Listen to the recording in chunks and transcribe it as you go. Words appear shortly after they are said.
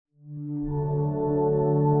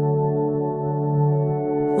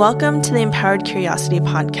Welcome to the Empowered Curiosity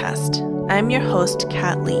Podcast. I'm your host,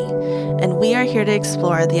 Kat Lee, and we are here to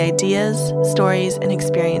explore the ideas, stories, and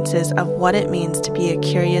experiences of what it means to be a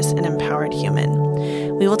curious and empowered human.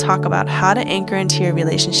 We will talk about how to anchor into your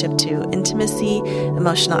relationship to intimacy,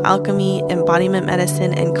 emotional alchemy, embodiment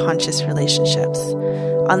medicine, and conscious relationships.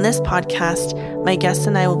 On this podcast, my guests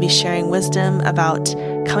and I will be sharing wisdom about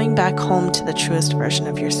coming back home to the truest version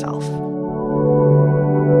of yourself.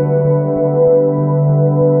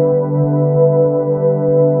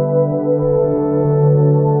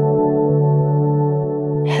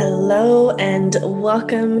 Hello, and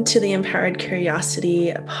welcome to the Empowered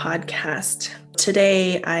Curiosity Podcast.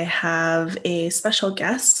 Today, I have a special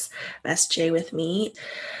guest, SJ, with me.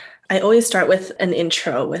 I always start with an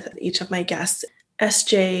intro with each of my guests.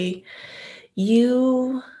 SJ,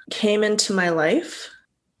 you came into my life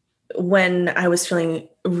when I was feeling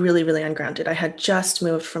really, really ungrounded. I had just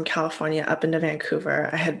moved from California up into Vancouver.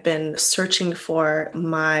 I had been searching for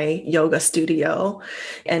my yoga studio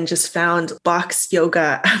and just found box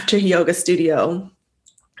yoga after yoga studio.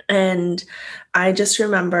 And I just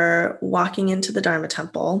remember walking into the Dharma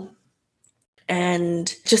temple,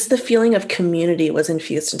 and just the feeling of community was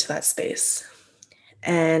infused into that space.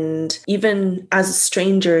 And even as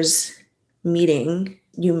strangers meeting,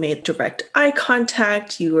 you made direct eye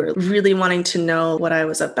contact. You were really wanting to know what I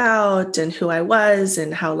was about and who I was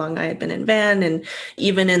and how long I had been in Van. And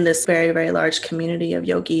even in this very, very large community of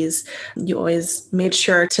yogis, you always made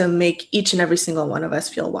sure to make each and every single one of us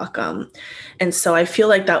feel welcome. And so I feel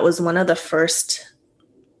like that was one of the first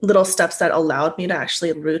little steps that allowed me to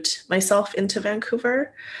actually root myself into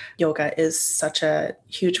Vancouver. Yoga is such a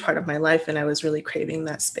huge part of my life, and I was really craving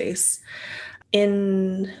that space.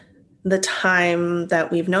 In the time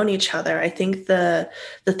that we've known each other, I think the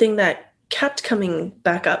thing that kept coming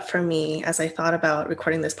back up for me as I thought about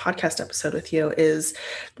recording this podcast episode with you is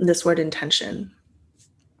this word intention.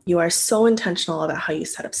 You are so intentional about how you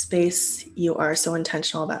set up space. You are so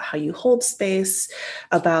intentional about how you hold space,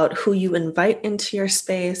 about who you invite into your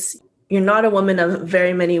space. You're not a woman of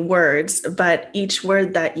very many words, but each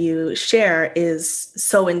word that you share is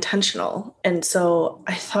so intentional. And so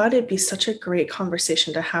I thought it'd be such a great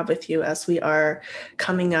conversation to have with you as we are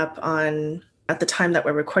coming up on, at the time that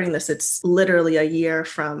we're recording this, it's literally a year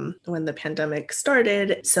from when the pandemic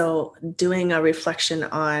started. So doing a reflection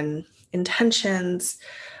on intentions,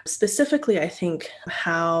 specifically, I think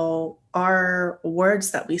how our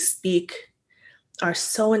words that we speak are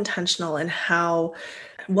so intentional, and how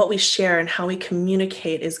what we share and how we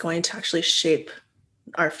communicate is going to actually shape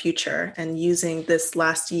our future, and using this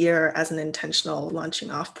last year as an intentional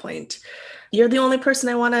launching off point. You're the only person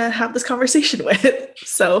I want to have this conversation with.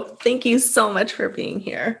 So thank you so much for being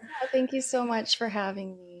here. Thank you so much for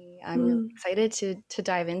having me. I'm really excited to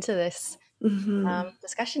dive into this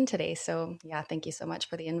discussion today. So yeah, thank you so much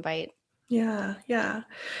for the invite. Yeah.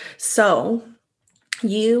 So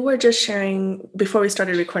you were just sharing, before we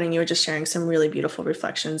started recording, you were just sharing some really beautiful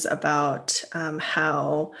reflections about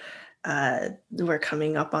how we're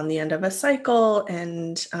coming up on the end of a cycle.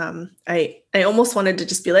 And I almost wanted to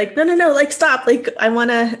just be like, no, like, stop. Like, I want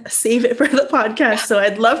to save it for the podcast. So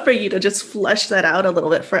I'd love for you to just flesh that out a little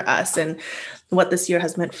bit for us, and what this year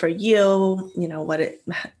has meant for you, what it,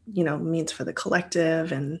 means for the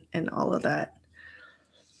collective, and all of that.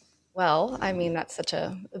 Well, I mean, that's such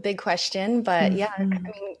a big question, but yeah, I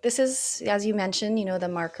mean, this is, as you mentioned, the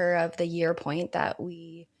marker of the year point that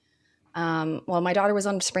we, well, my daughter was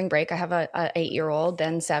on spring break. I have a 8-year-old,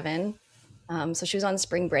 then 7. So she was on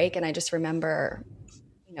spring break, and I just remember,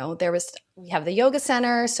 we have the yoga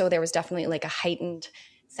center. So there was definitely like a heightened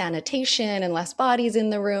sanitation and less bodies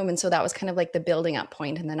in the room. And so that was kind of like the building up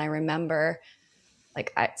point. And then I remember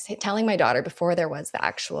telling my daughter before there was the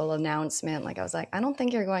actual announcement, like I was like, I don't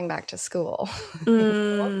think you're going back to school.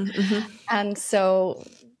 And so,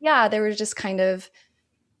 yeah, there was just kind of,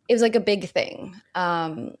 it was like a big thing.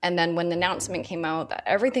 And then when the announcement came out that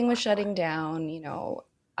everything was shutting down,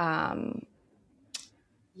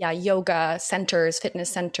 yoga centers, fitness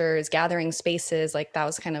centers, gathering spaces, like that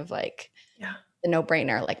was kind of like the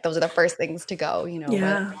no-brainer. Like those are the first things to go, whether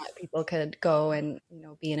or not people could go and,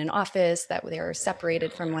 be in an office that they were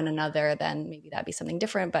separated from one another, then maybe that'd be something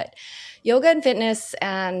different. But yoga and fitness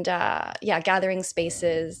and, gathering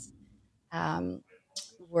spaces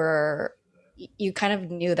were, you kind of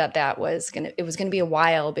knew that it was going to be a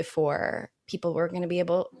while before people were going to be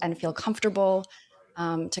able and feel comfortable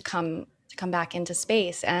to come back into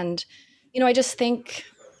space. And, I just think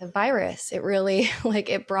the virus, it really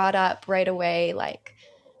it brought up right away, like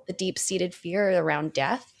the deep-seated fear around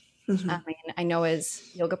death. I mean, I know as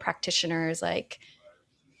yoga practitioners, like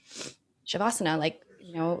Shavasana, like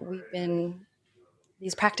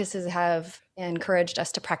these practices have encouraged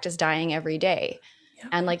us to practice dying every day. Yeah.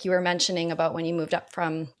 And like you were mentioning about when you moved up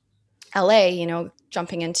from LA,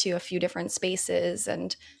 jumping into a few different spaces,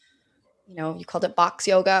 and you called it box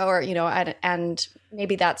yoga, or and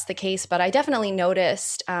maybe that's the case, but I definitely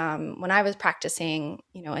noticed when I was practicing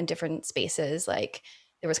in different spaces, like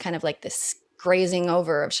there was kind of like this grazing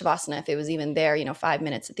over of shavasana, if it was even there, 5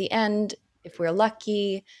 minutes at the end if we're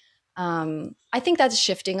lucky. I think that's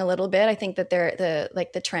shifting a little bit. I think that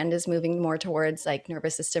the trend is moving more towards like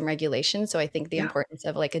nervous system regulation, so I think the importance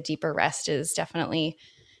of like a deeper rest is definitely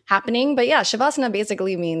happening. But yeah, shavasana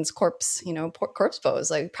basically means corpse pose,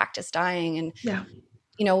 like practice dying. And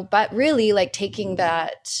but really like taking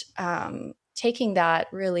that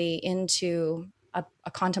really into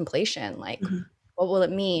a contemplation, like what will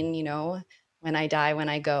it mean when I die, when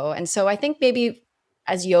I go. And so I think maybe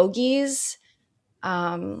as yogis,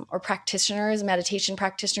 or practitioners, meditation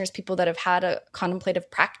practitioners, people that have had a contemplative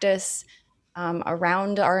practice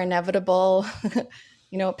around our inevitable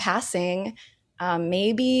passing,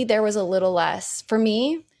 maybe there was a little less, for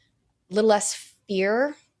me, a little less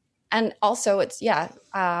fear. And also it's, but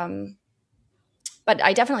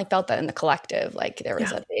I definitely felt that in the collective, like there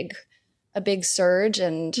was a big surge,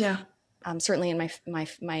 and certainly in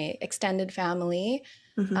my extended family.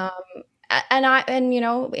 And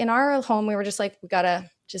in our home, we were just like, we gotta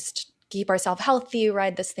just keep ourselves healthy,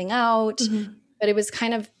 ride this thing out. But it was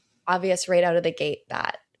kind of obvious right out of the gate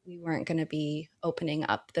that we weren't going to be opening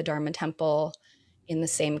up the Dharma temple in the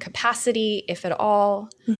same capacity, if at all.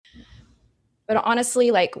 But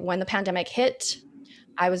honestly, like when the pandemic hit,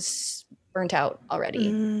 I was burnt out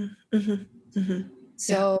already.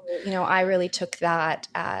 So, I really took that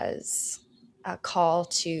as a call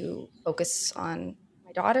to focus on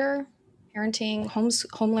my daughter, parenting,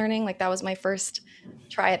 home learning. Like that was my first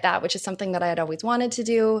try at that, which is something that I had always wanted to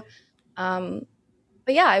do.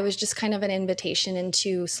 But yeah, it was just kind of an invitation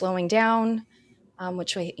into slowing down,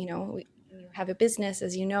 which way, when you have a business,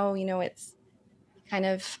 as it's, you kind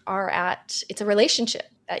of are it's a relationship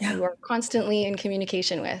that you are constantly in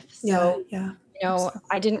communication with. So,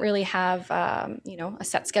 I didn't really have, a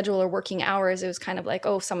set schedule or working hours. It was kind of like,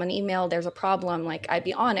 oh, someone emailed, there's a problem, like I'd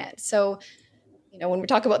be on it. So, when we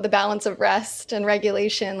talk about the balance of rest and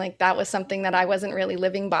regulation, like that was something that I wasn't really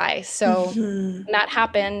living by. So when that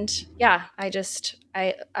happened,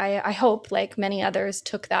 I hope, like many others,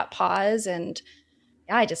 took that pause. And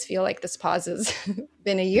I just feel like this pause has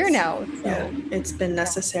been a year now. So. It's been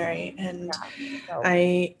necessary. And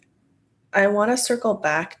I want to circle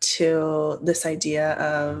back to this idea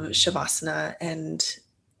of shavasana. And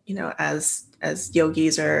as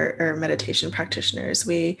yogis or meditation practitioners,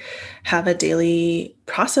 we have a daily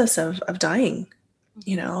process of dying,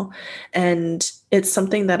 and it's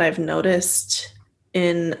something that I've noticed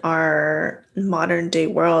in our modern day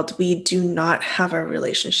world. We do not have a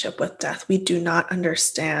relationship with death. We do not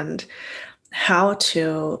understand how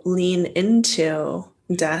to lean into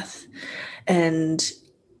death. And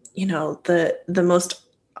the most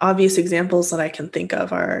obvious examples that I can think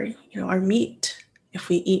of are our meat. If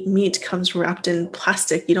we eat meat, comes wrapped in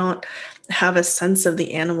plastic. You don't have a sense of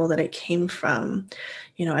the animal that it came from.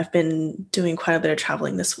 I've been doing quite a bit of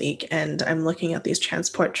traveling this week, and I'm looking at these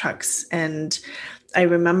transport trucks, and I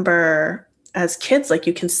remember as kids, like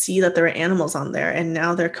you can see that there are animals on there, and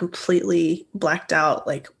now they're completely blacked out.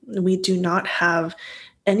 Like we do not have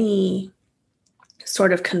any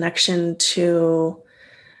sort of connection to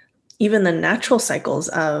even the natural cycles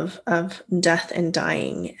of death and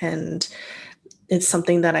dying. And it's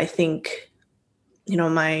something that I think,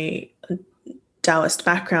 my Taoist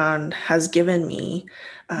background has given me.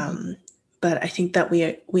 But I think that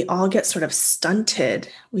we all get sort of stunted.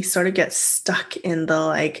 We sort of get stuck in the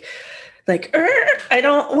like, I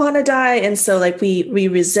don't want to die. And so like we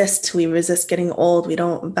resist getting old. We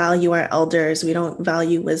don't value our elders. We don't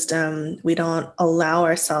value wisdom. We don't allow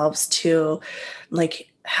ourselves to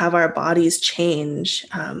like have our bodies change.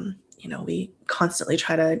 We constantly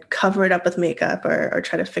try to cover it up with makeup or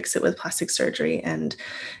try to fix it with plastic surgery. And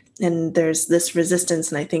there's this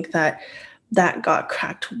resistance. And I think that got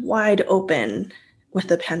cracked wide open with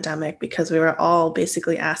the pandemic, because we were all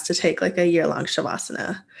basically asked to take like a year-long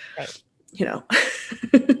shavasana. Right. Yeah,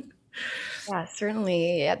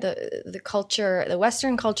 certainly. Yeah, the culture, the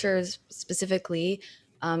Western culture specifically,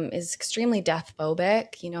 is extremely death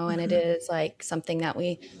phobic, and it is like something that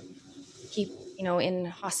we keep, in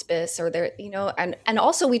hospice or there, and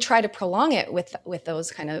also we try to prolong it with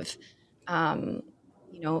those kind of,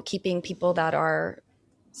 keeping people that are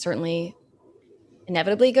certainly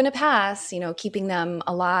inevitably going to pass, keeping them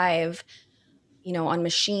alive. on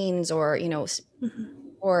machines or, Mm-hmm.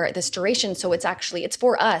 or this duration. So it's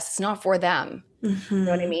for us. It's not for them. You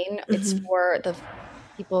know what I Mm-hmm. mean? It's Mm-hmm. for the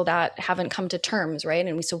people that haven't come to terms, right?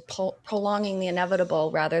 And we so prolonging the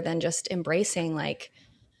inevitable rather than just embracing like,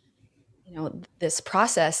 this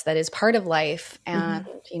process that is part of life, and,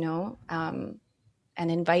 Mm-hmm.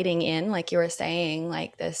 and inviting in, like you were saying,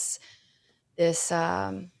 like this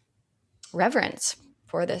reverence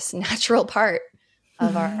for this natural part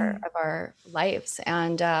of Mm-hmm. our lives.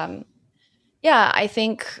 And yeah,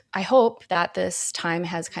 I hope that this time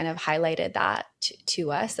has kind of highlighted that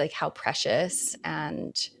to us, like how precious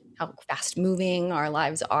and how fast moving our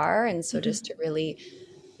lives are. And so just to really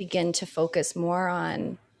begin to focus more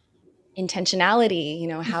on intentionality,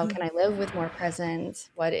 how Mm-hmm. can I live with more presence?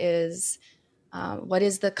 What is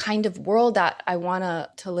the kind of world that I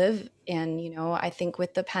want to live in? I think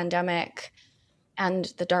with the pandemic and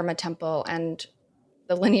the Dharma temple and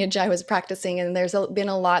the lineage I was practicing, and there's been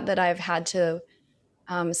a lot that I've had to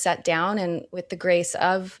set down, and with the grace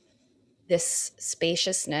of this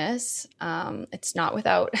spaciousness, it's not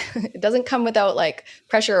without it doesn't come without like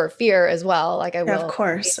pressure or fear as well, like I Yeah, of will say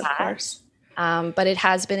course, of that. course. But it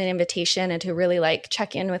has been an invitation, and to really like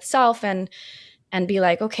check in with self and be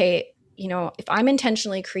like, okay, if I'm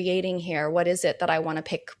intentionally creating here, what is it that I want to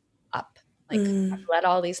pick up? Like, Mm. let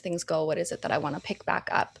all these things go. What is it that I want to pick back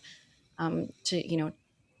up, to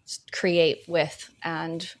create with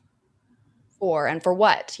and for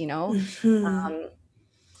what, Mm-hmm. um,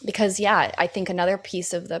 because yeah, I think another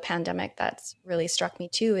piece of the pandemic that's really struck me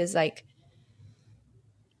too is like,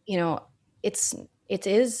 you know, it's it's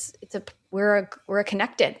a we're a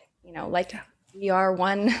connected, like Yeah. we are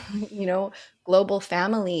one, global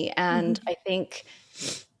family. Mm-hmm. And I think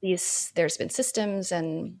there's been systems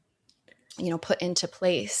and, put into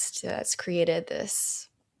place that's created this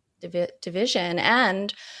division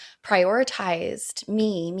and prioritized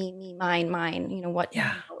me, mine, what,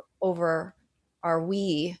 Yeah. over our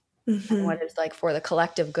we, and Mm-hmm. what is like for the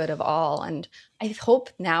collective good of all. And I hope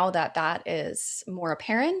now that that is more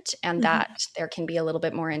apparent, and Mm-hmm. that there can be a little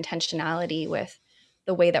bit more intentionality with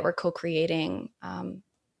the way that we're co-creating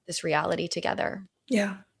this reality together.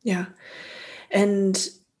 Yeah. Yeah. And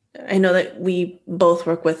I know that we both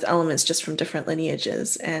work with elements just from different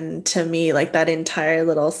lineages. And to me, like that entire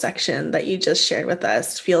little section that you just shared with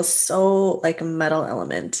us feels so like a metal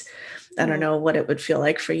element. I don't Mm. know what it would feel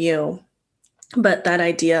like for you, but that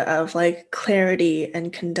idea of like clarity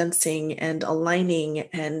and condensing and aligning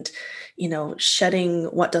and, shedding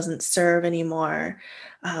what doesn't serve anymore.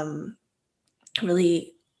 Um,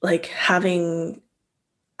 really like having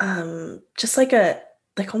just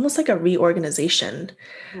like almost like a reorganization.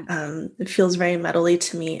 Mm. It feels very metally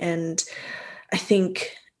to me, and I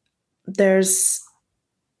think there's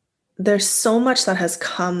there's so much that has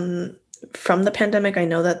come from the pandemic. I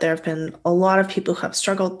know that there have been a lot of people who have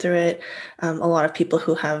struggled through it, a lot of people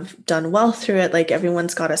who have done well through it. Like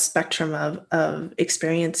everyone's got a spectrum of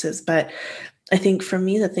experiences, but I think for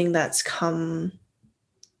me, the thing that's come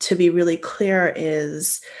to be really clear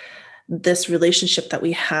is this relationship that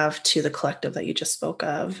we have to the collective that you just spoke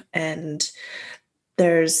of. And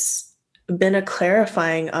there's been a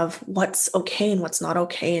clarifying of what's okay and what's not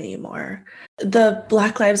okay anymore. The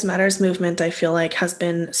Black Lives Matters movement, I feel like, has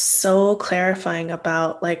been so clarifying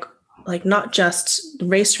about like not just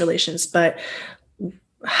race relations, but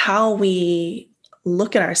how we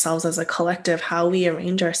look at ourselves as a collective, how we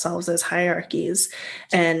arrange ourselves as hierarchies.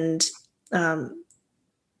 And um,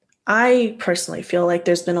 I personally feel like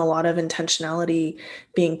there's been a lot of intentionality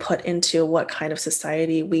being put into what kind of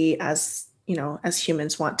society we as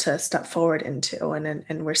humans want to step forward into,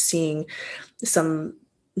 and we're seeing some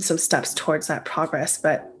some steps towards that progress,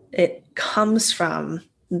 but it comes from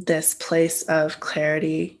this place of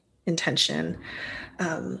clarity, intention,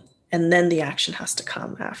 um, and then the action has to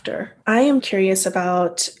come after. I am curious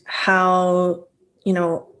about how, you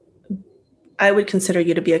know, I would consider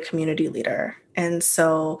you to be a community leader. And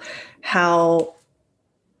so, how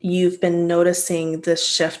you've been noticing this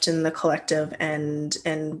shift in the collective,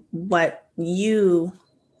 and what you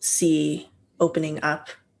see opening up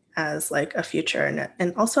as like a future,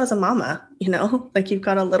 and also as a mama, like you've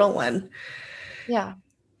got a little one. Yeah.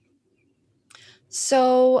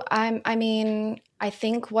 So I mean, I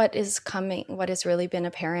think what has really been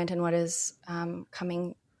apparent, and what is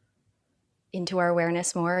coming into our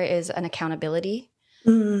awareness more, is an accountability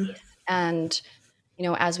Mm, piece. And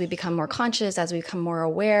as we become more conscious, as we become more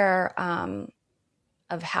aware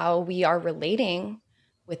of how we are relating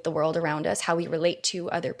with the world around us, how we relate to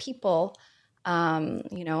other people,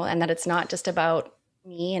 and that it's not just about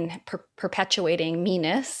me and perpetuating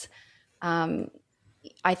meanness. Um,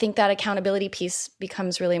 I think that accountability piece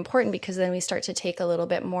becomes really important, because then we start to take a little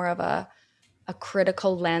bit more of a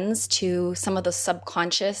critical lens to some of the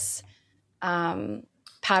subconscious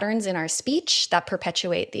patterns in our speech that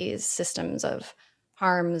perpetuate these systems of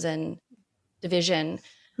harms and division.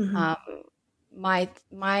 Mm-hmm. My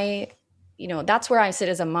that's where I sit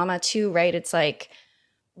as a mama too, right? It's like,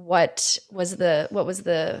 what was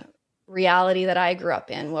the reality that I grew up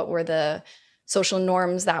in? What were the social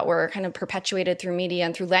norms that were kind of perpetuated through media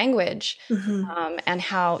and through language? Mm-hmm. And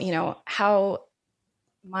how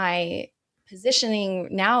my positioning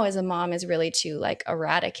now as a mom is really to like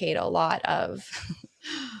eradicate a lot of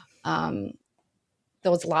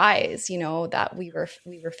those lies, that we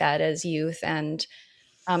were fed as youth, and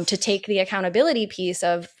to take the accountability piece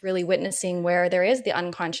of really witnessing where there is the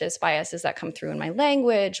unconscious biases that come through in my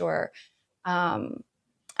language, or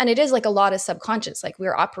and it is like a lot of subconscious, like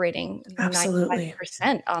we're operating, Absolutely.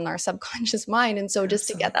 95% on our subconscious mind. And so just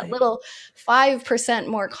to get that Absolutely. little 5%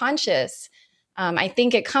 more conscious, I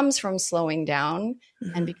think it comes from slowing down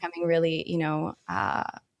and becoming really,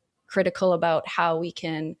 critical about how we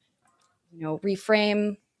can,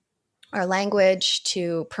 reframe our language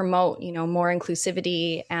to promote, more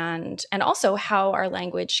inclusivity, and also how our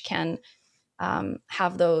language can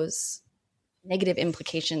have those negative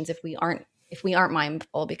implications if we aren't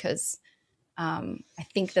mindful, because I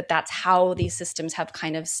think that that's how these systems have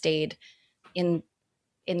kind of stayed in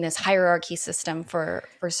this hierarchy system for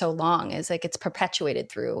so long, is like it's perpetuated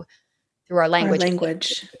through our Our language.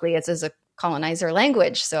 language. Basically, it's as a colonizer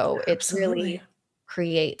language, so it Absolutely. really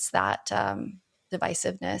creates that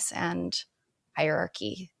divisiveness and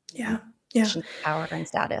hierarchy. Yeah. Power and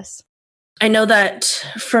status. I know that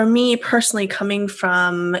for me personally, coming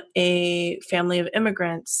from a family of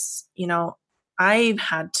immigrants, I've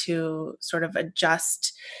had to sort of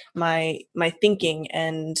adjust my thinking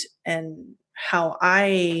and how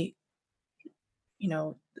I,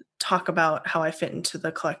 talk about how I fit into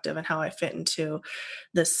the collective and how I fit into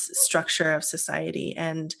this structure of society.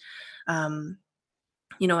 And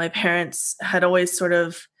my parents had always sort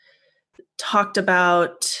of talked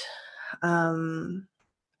about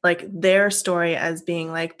like their story as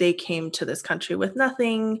being like they came to this country with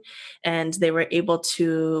nothing and they were able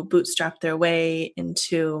to bootstrap their way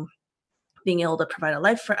into being able to provide a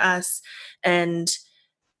life for us. And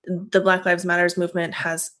the Black Lives Matters movement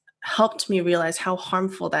has helped me realize how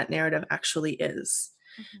harmful that narrative actually is,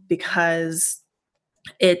 because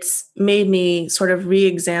it's made me sort of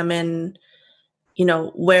re-examine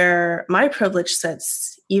where my privilege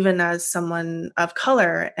sits, even as someone of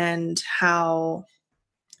color, and how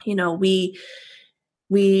we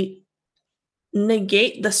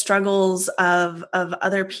negate the struggles of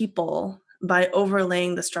other people by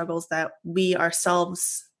overlaying the struggles that we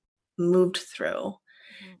ourselves moved through,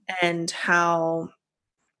 and how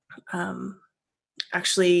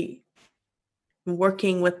actually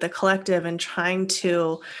working with the collective and trying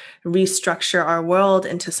to restructure our world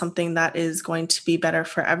into something that is going to be better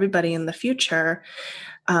for everybody in the future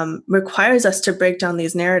requires us to break down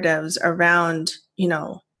these narratives around,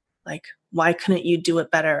 like, why couldn't you do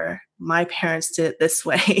it better? My parents did it this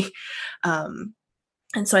way. And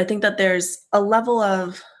so I think that there's a level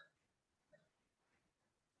of,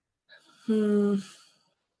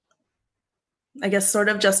 I guess, sort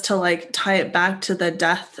of just to like tie it back to the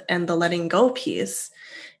death and the letting go piece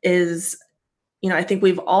is, I think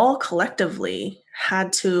we've all collectively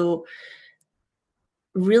had to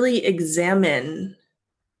really examine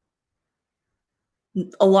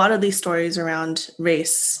a lot of these stories around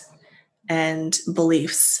race and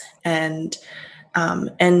beliefs, and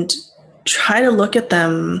try to look at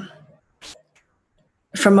them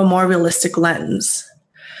from a more realistic lens.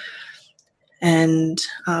 And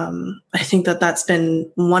I think that that's been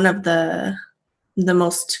one of the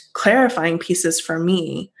most clarifying pieces for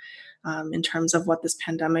me in terms of what this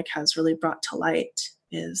pandemic has really brought to light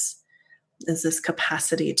is this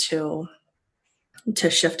capacity to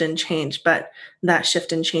shift and change. But that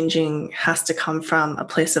shift and changing has to come from a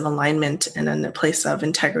place of alignment and in a place of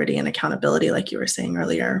integrity and accountability, like you were saying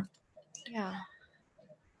earlier.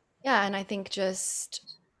 Yeah, and I think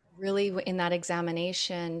just really in that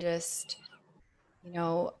examination, just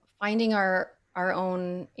finding our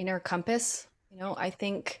own inner compass. I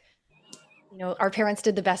think our parents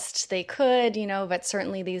did the best they could, but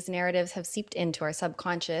certainly these narratives have seeped into our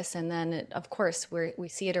subconscious, and then of course we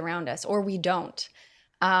see it around us, or we don't.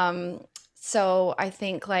 So I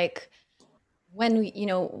think like when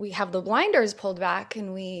we have the blinders pulled back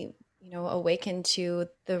and we awaken to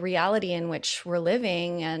the reality in which we're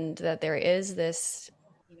living, and that there is this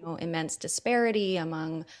immense disparity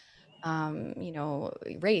among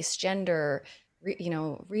race, gender,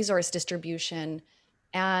 resource distribution,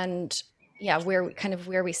 and yeah,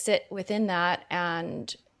 where we sit within that,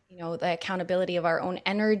 and the accountability of our own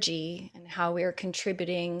energy and how we're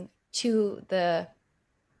contributing to the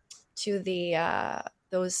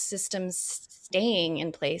those systems staying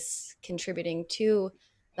in place, contributing to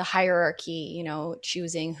the hierarchy,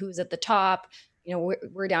 choosing who's at the top.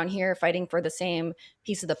 We're down here fighting for the same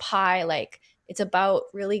piece of the pie. Like, it's about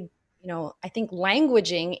really, I think,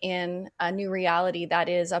 languaging in a new reality that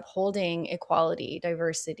is upholding equality,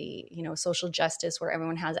 diversity, social justice, where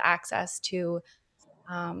everyone has access to,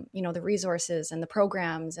 the resources and the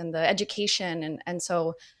programs and the education. And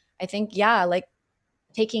so I think, yeah, like,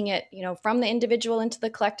 taking it, from the individual into the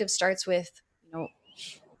collective starts with,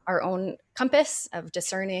 our own compass of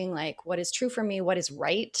discerning, like, what is true for me, what is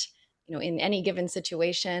right, in any given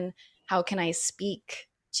situation. How can I speak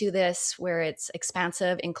to this where it's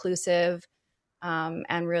expansive, inclusive,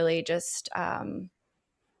 and really just,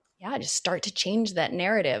 just start to change that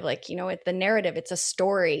narrative. Like, the narrative, it's a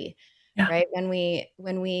story, Yeah. right? When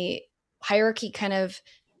we hierarchy kind of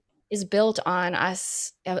is built on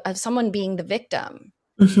us of someone being the victim,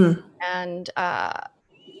 Mm-hmm.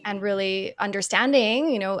 and really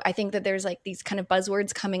understanding, I think that there's like these kind of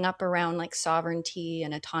buzzwords coming up around like sovereignty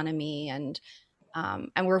and autonomy, and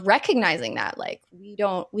we're recognizing that, like,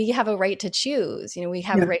 we have a right to choose, we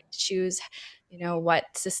have a Yeah. right to choose, what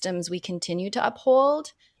systems we continue to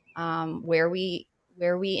uphold, where we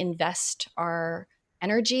invest our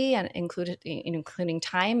energy, and including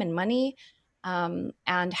time and money,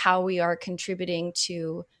 and how we are contributing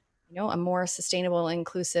to, a more sustainable,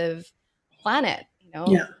 inclusive planet.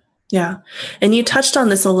 Yeah. Yeah. And you touched on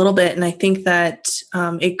this a little bit, and I think that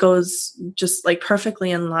it goes just like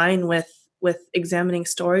perfectly in line with examining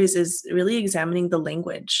stories, is really examining the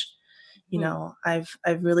language. Mhm.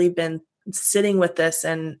 I've really been sitting with this,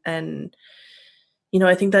 and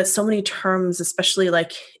I think that so many terms, especially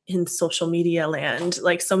like in social media land,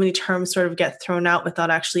 like so many terms sort of get thrown out without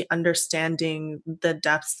actually understanding the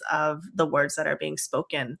depths of the words that are being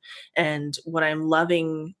spoken. And what I'm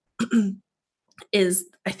loving is,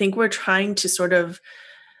 I think we're trying to sort of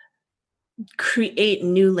create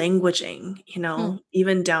new languaging, Hmm.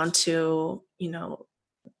 even down to,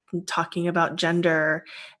 talking about gender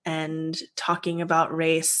and talking about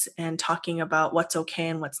race and talking about what's okay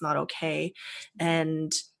and what's not okay.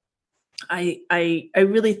 And I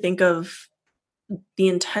really think of the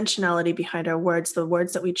intentionality behind our words, the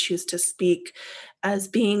words that we choose to speak, as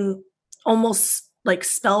being almost like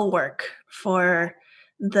spell work for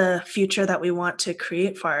the future that we want to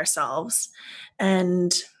create for ourselves.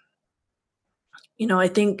 And I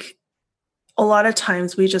think a lot of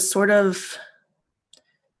times we just sort of,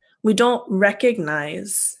 we don't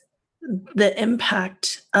recognize the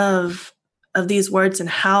impact of these words and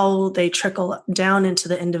how they trickle down into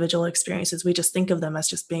the individual experiences. We just think of them as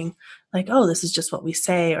just being like, oh, this is just what we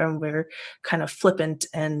say, or we're kind of flippant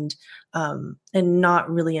and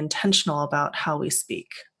not really intentional about how we speak.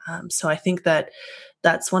 So I think that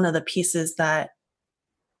that's one of the pieces that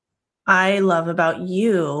I love about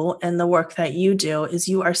you and the work that you do, is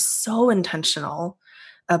you are so intentional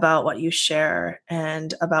about what you share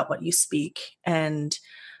and about what you speak. And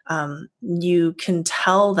you can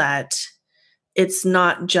tell that it's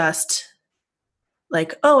not just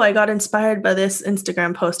like, oh, I got inspired by this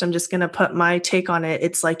Instagram post, I'm just going to put my take on it.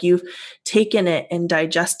 It's like you've taken it and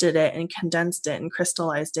digested it and condensed it and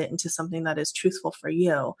crystallized it into something that is truthful for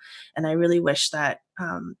you. And I really wish that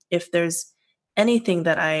if there's anything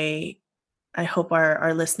that I hope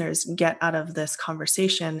our listeners get out of this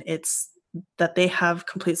conversation, it's that they have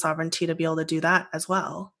complete sovereignty to be able to do that as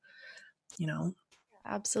well, you know?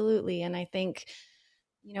 Absolutely. And I think,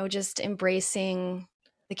 just embracing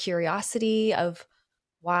the curiosity of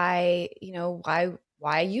why,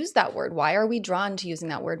 why use that word? Why are we drawn to using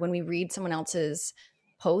that word when we read someone else's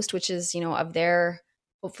post, which is, of their,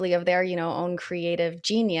 hopefully of their, own creative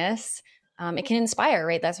genius? It can inspire,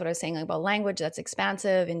 right? That's what I was saying, like, about language that's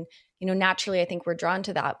expansive. And, naturally, I think we're drawn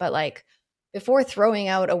to that. But like, before throwing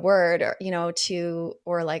out a word, or,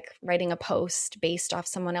 or like writing a post based off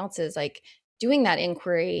someone else's, like, doing that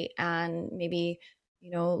inquiry, and maybe,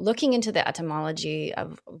 looking into the etymology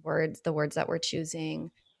of words, the words that we're choosing,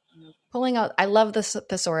 pulling out. I love this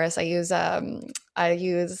thesaurus. I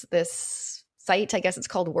use this site. I guess it's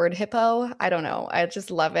called Word Hippo. I don't know. I just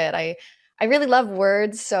love it. I really love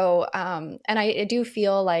words. So, and I do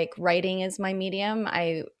feel like writing is my medium.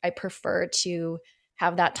 I prefer to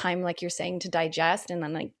have that time, like you're saying, to digest and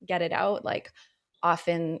then like get it out. Like,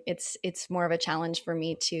 often it's more of a challenge for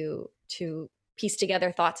me to piece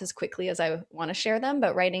together thoughts as quickly as I want to share them.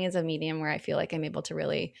 But writing is a medium where I feel like I'm able to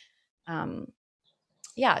really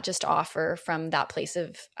yeah, just offer from that place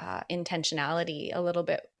of intentionality a little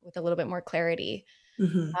bit with a little bit more clarity.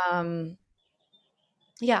 Mm-hmm. Um,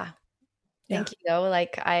 yeah, Yeah. thank you though.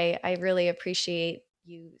 Like I really appreciate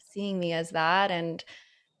you seeing me as that. And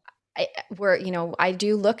I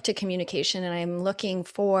do look to communication, and I'm looking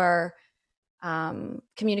for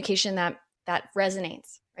communication that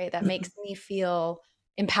resonates, right? That Mm-hmm. makes me feel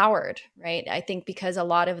empowered, right? I think because a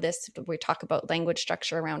lot of this, we talk about language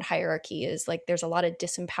structure around hierarchy, is like there's a lot of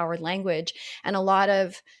disempowered language, and a lot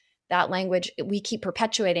of that language we keep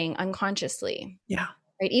perpetuating unconsciously, Yeah.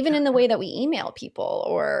 right? Even Yeah. in the way that we email people,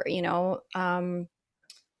 or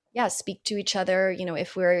yeah, speak to each other,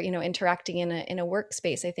 if we're interacting in a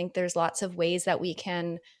workspace. I think there's lots of ways that we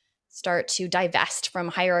can start to divest from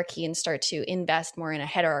hierarchy and start to invest more in a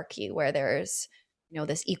hierarchy where there's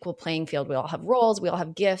this equal playing field. We all have roles, we all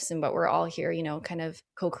have gifts, but we're all here kind of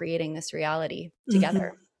co-creating this reality Mm-hmm.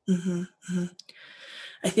 together. Mm-hmm. Mm-hmm.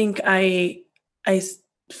 I think I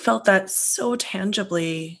felt that so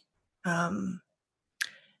tangibly um,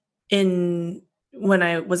 in when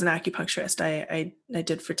I was an acupuncturist. I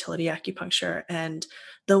did fertility acupuncture, and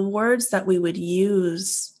the words that we would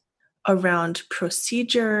use around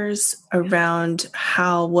procedures, around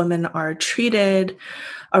how women are treated,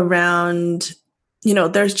 around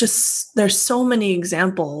there's so many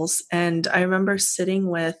examples. And I remember sitting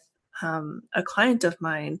with a client of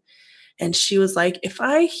mine, and she was like, if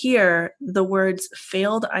I hear the words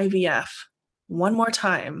failed IVF one more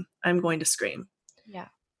time, I'm going to scream, Yeah.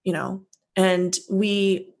 you know? And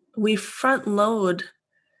we front load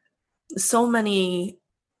so many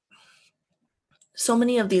so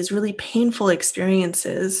many of these really painful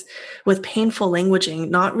experiences with painful languaging,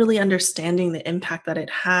 not really understanding the impact that it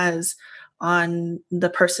has on the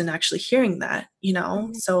person actually hearing that, you know?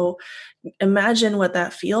 Mhm. So imagine what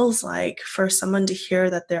that feels like for someone to hear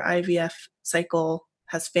that their IVF cycle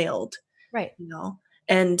has failed, Right. you know,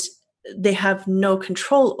 and they have no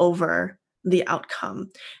control over the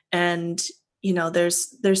outcome. And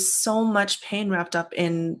there's so much pain wrapped up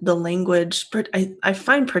in the language, but I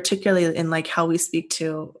find particularly in like how we speak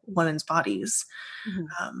to women's bodies. Mhm.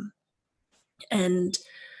 um, and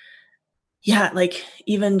yeah, like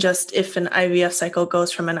even just if an IVF cycle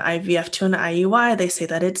goes from an IVF to an IUI, they say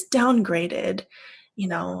that it's downgraded,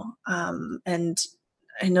 Right. and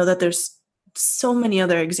I know that there's so many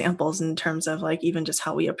other examples in terms of like even just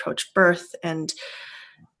how we approach birth. And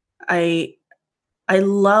I I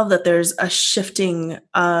love that there's a shifting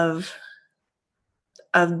of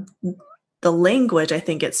the language. I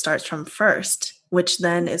think it starts from first, which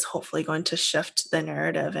then is hopefully going to shift the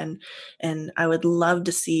narrative. And I would love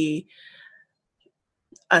to see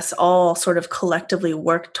us all sort of collectively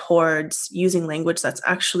work towards using language that's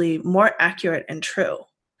actually more accurate and true.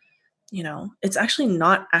 It's actually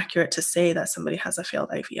not accurate to say that somebody has a failed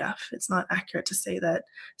IVF. It's not accurate to say that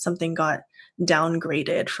something got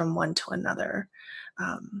downgraded from one to another.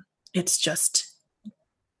 It's just,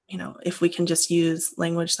 if we can just use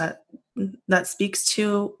language that speaks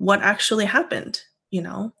to what actually happened, you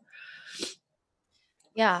know?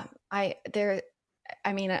 Yeah. I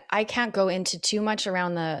mean, I can't go into too much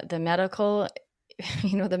around the medical,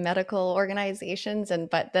 the medical organizations,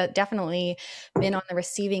 but that definitely been on the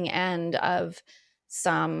receiving end of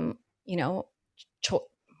some, cho-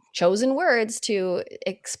 chosen words to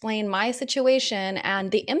explain my situation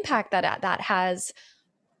and the impact that has,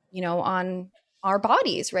 on our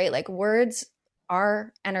bodies, right? Like words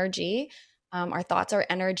are energy, our thoughts are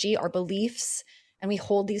energy, our beliefs, and we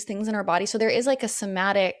hold these things in our body. So there is like a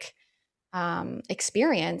somatic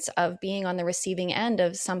experience of being on the receiving end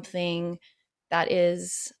of something that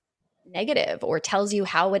is negative or tells you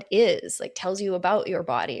how it is, like tells you about your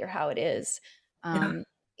body or how it is. Yeah. Um,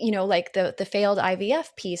 like the failed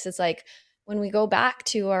IVF piece is like when we go back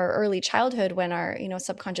to our early childhood, when our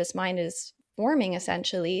subconscious mind is forming,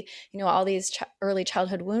 essentially, all these early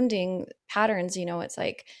childhood wounding patterns. It's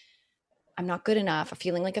like I'm not good enough, or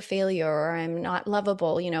feeling like a failure, or I'm not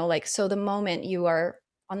lovable, like, so the moment you are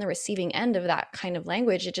on the receiving end of that kind of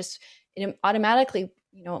language, it automatically,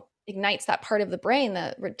 ignites that part of the brain,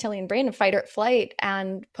 the reptilian brain, of fight or flight,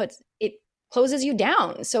 and closes you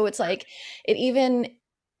down. So it's like it even,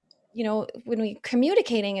 when we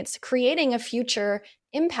communicating, it's creating a future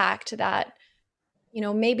impact that,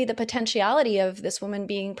 maybe the potentiality of this woman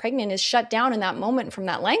being pregnant is shut down in that moment from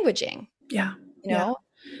that languaging, Yeah. you Yeah. know?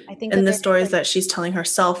 I think And that the there's stories like, that she's telling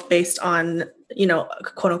herself based on,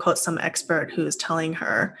 quote unquote, some expert who's telling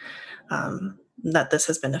her that this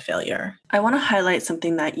has been a failure. I want to highlight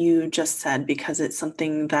something that you just said because it's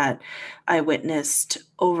something that I witnessed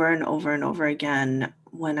over and over and over again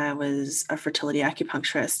when I was a fertility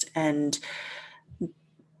acupuncturist. And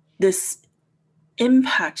this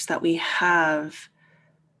impact that we have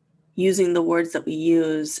using the words that we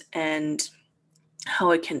use and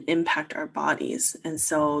how it can impact our bodies. And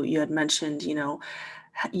so you had mentioned,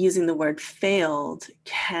 using the word failed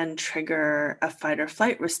can trigger a fight or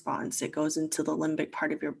flight response. It goes into the limbic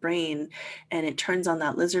part of your brain and it turns on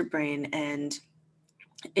that lizard brain, and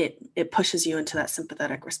it pushes you into that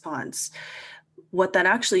sympathetic response. What that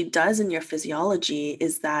actually does in your physiology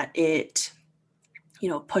is that it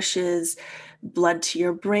pushes blood to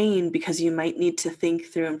your brain because you might need to think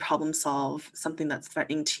through and problem solve something that's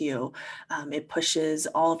threatening to you. It pushes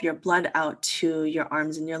all of your blood out to your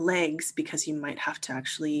arms and your legs because you might have to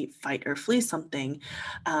actually fight or flee something.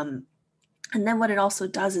 And then what it also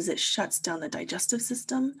does is it shuts down the digestive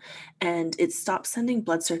system and it stops sending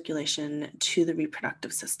blood circulation to the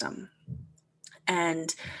reproductive system.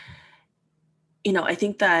 And, I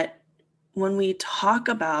think that when we talk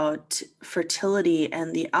about fertility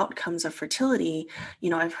and the outcomes of fertility,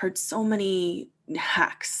 I've heard so many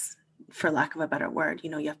hacks, for lack of a better word.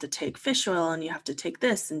 You have to take fish oil and you have to take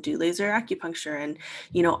this and do laser acupuncture and,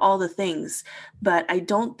 all the things. But I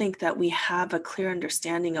don't think that we have a clear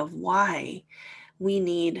understanding of why we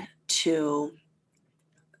need to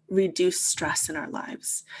reduce stress in our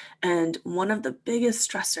lives. And one of the biggest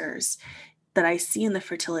stressors that I see in the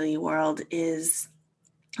fertility world is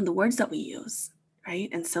the words that we use, right?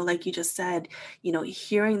 And so, like you just said,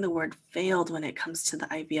 hearing the word failed when it comes to the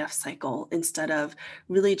IVF cycle, instead of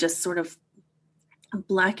really just sort of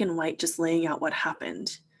black and white, just laying out what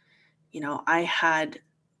happened. I had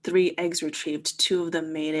 3 eggs retrieved, 2 of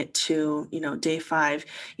them made it to, day 5,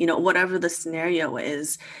 whatever the scenario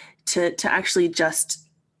is, to actually just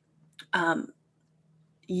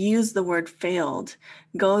use the word failed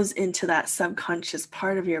goes into that subconscious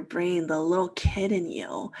part of your brain, the little kid in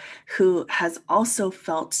you who has also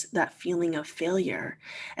felt that feeling of failure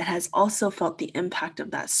and has also felt the impact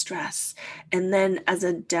of that stress. And then as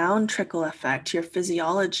a down trickle effect, your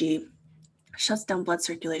physiology shuts down blood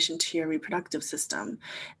circulation to your reproductive system.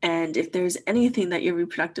 And if there's anything that your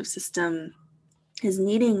reproductive system is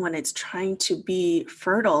needing when it's trying to be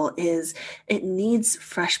fertile, is it needs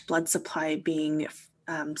fresh blood supply being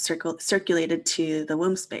circulated to the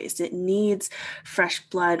womb space. It needs fresh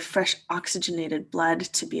blood, fresh oxygenated blood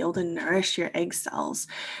to be able to nourish your egg cells.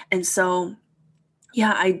 And so,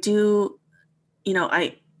 yeah, I do,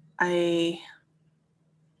 I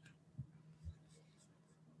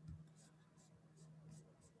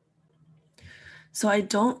so I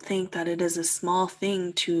don't think that it is a small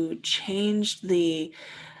thing to change the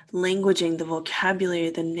languaging, the vocabulary,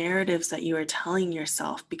 the narratives that you are telling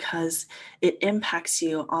yourself, because it impacts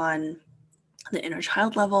you on the inner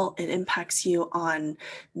child level, it impacts you on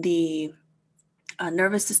the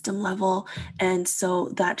nervous system level, and so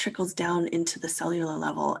that trickles down into the cellular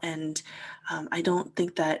level. And I don't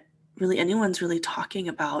think that really anyone's really talking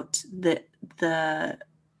about the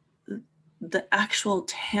actual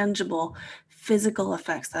tangible physical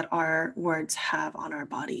effects that our words have on our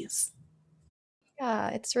bodies. Yeah,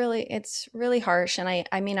 it's really harsh, and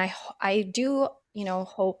I do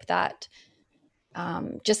hope that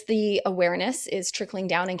just the awareness is trickling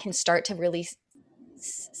down and can start to really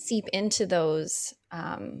seep into those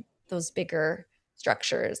bigger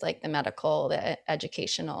structures like the medical, the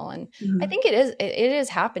educational, and I think it is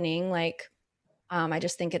happening. Like, I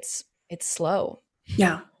just think it's slow.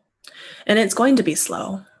 Yeah, and it's going to be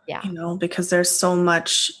slow, Yeah. because there's so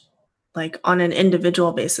much, like, on an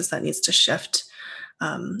individual basis that needs to shift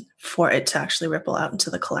for it to actually ripple out into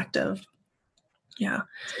the collective. Yeah.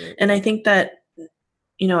 Absolutely. And I think that,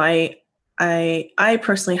 I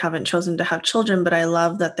personally haven't chosen to have children, but I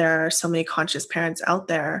love that there are so many conscious parents out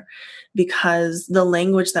there, because the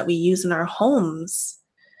language that we use in our homes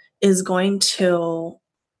is going to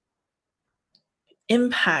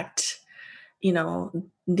impact,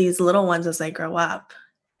 these little ones as they grow up.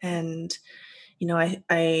 And,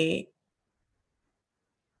 I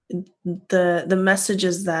the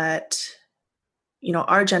messages that,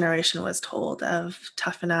 our generation was told of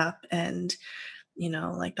toughen up, and,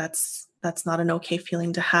 like, that's not an okay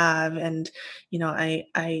feeling to have. And,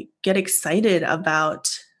 I get excited about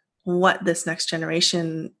what this next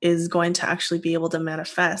generation is going to actually be able to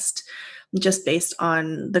manifest, just based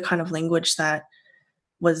on the kind of language that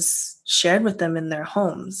was shared with them in their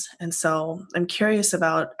homes. And so I'm curious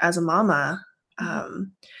about, as a mama,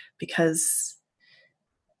 because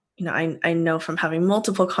I know from having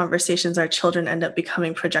multiple conversations, our children end up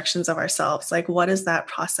becoming projections of ourselves. Like, what is that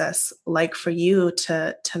process like for you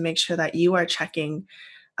to make sure that you are checking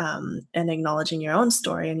and acknowledging your own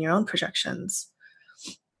story and your own projections?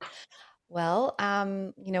 Well,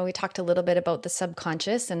 we talked a little bit about the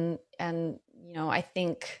subconscious and I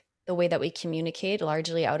think the way that we communicate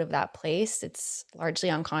largely out of that place, it's largely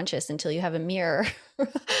unconscious until you have a mirror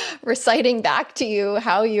reciting back to you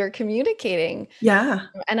how you're communicating. Yeah.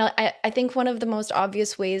 And I think one of the most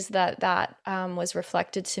obvious ways that was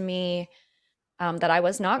reflected to me, that I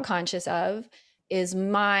was not conscious of, is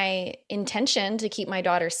my intention to keep my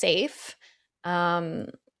daughter safe, um,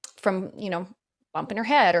 from, bumping her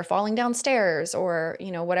head or falling downstairs or,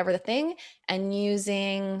 whatever the thing,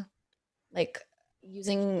 and like,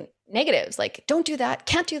 using negatives, like, don't do that,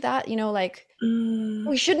 can't do that, like, oh,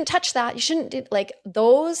 Mm, you shouldn't touch that. You shouldn't do, like,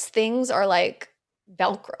 those things are like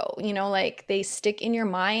Velcro, like they stick in your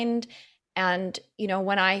mind. And,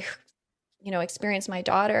 when I, experience my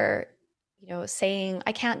daughter, saying,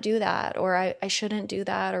 I can't do that, or I shouldn't do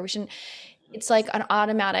that, or we shouldn't, it's like an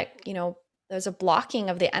automatic, there's a blocking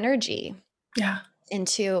of the energy yeah.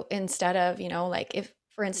 into, instead of, like, if,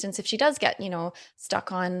 for instance, if she does get,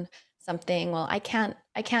 stuck on something, well, I can't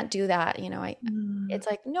do that, Mm, it's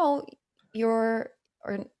like, no, you're,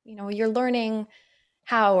 or, you're learning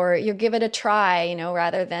how, or you give it a try,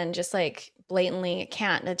 rather than just like blatantly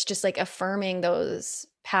can't. It's just like affirming those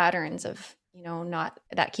patterns of, not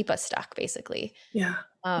that keep us stuck, basically. yeah.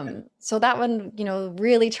 Yeah. So that one,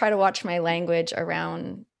 really try to watch my language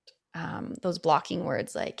around, those blocking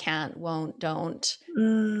words like can't, won't, don't,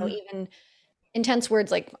 Mm, even intense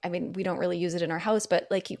words. Like, I mean, we don't really use it in our house, but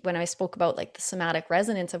like when I spoke about like the somatic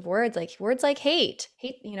resonance of words like hate,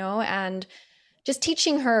 and just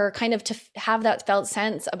teaching her kind of to have that felt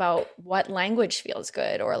sense about what language feels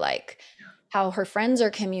good, or like how her friends are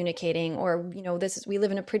communicating, or, we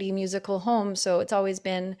live in a pretty musical home, so it's always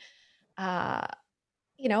been, uh,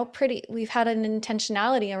 pretty, we've had an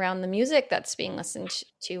intentionality around the music that's being listened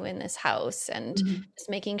to in this house, and mhm, just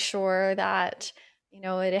making sure that,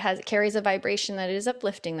 it carries a vibration that is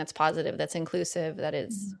uplifting, that's positive, that's inclusive, that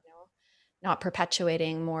is, mhm. not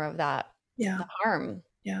perpetuating more of that, Yeah. the harm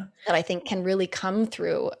Yeah. that I think can really come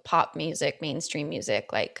through pop music, mainstream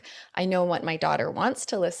music. Like, I know what my daughter wants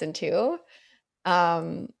to listen to.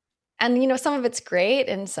 Um, and, some of it's great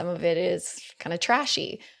and some of it is kind of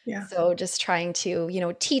trashy. Yeah. So just trying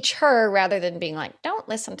to, teach her rather than being like, don't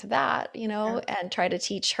listen to that, Yeah. and try to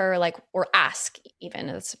teach her, like, or ask even,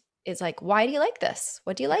 is like, why do you like this?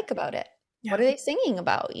 What do you Yeah. like about it? What Yeah. are they singing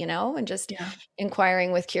about? And just Yeah.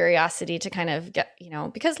 inquiring with curiosity to kind of get,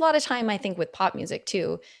 because a lot of time I think with pop music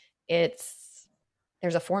too, it's,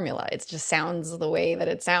 there's a formula. It just sounds the way that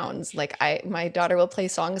it sounds. Like, my daughter will play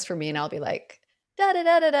songs for me and I'll be like, da da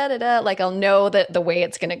da da da da da. Like, I'll know that the way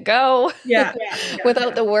it's gonna go Yeah. Yeah.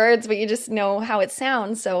 without the words, but you just know how it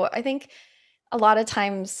sounds. So I think a lot of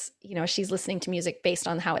times, she's listening to music based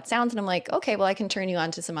on how it sounds, and I'm like, okay, well, I can turn you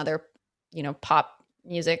on to some other, pop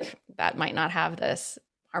music that might not have this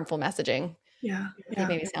harmful messaging. Yeah. It Yeah.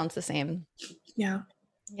 maybe sounds the same. Yeah.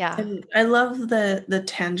 Yeah. And I love the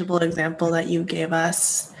tangible example that you gave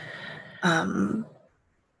us, um,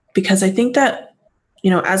 because I think that,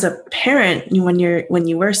 as a parent, when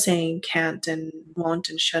you were saying can't and won't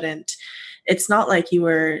and shouldn't, it's not like you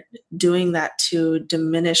were doing that to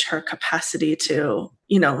diminish her capacity to,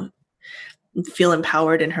 feel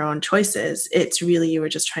empowered in her own choices. It's really, you were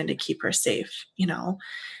just trying to keep her safe.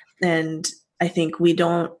 And I think we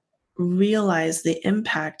don't realize the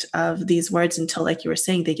impact of these words until, like you were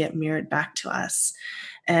saying, they get mirrored back to us.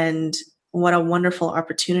 And what a wonderful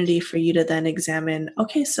opportunity for you to then examine,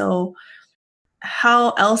 okay, so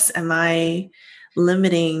how else am I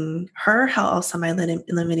limiting her? How else am I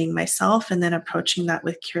limiting myself? And then approaching that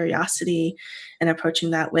with curiosity, and approaching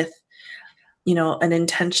that with, an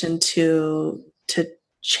intention to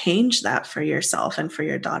change that for yourself and for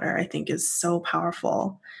your daughter, I think is so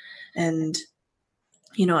powerful. And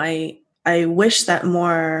I wish that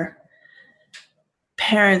more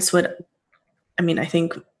parents would, I mean, I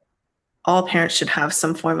think all parents should have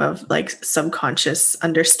some form of like subconscious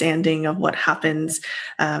understanding of what happens,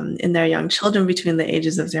 in their young children between the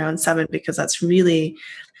ages of 0 and 7, because that's really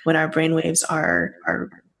when our brainwaves are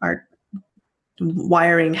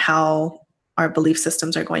wiring how our belief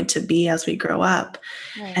systems are going to be as we grow up.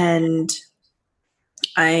 Right. And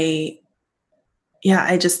I yeah,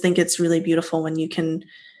 I just think it's really beautiful when you can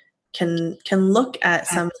look at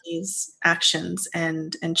some of these actions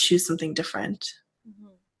and choose something different.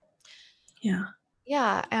 Mhm. Yeah.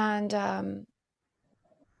 Yeah. And,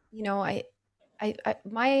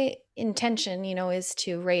 my intention, is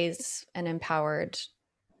to raise an empowered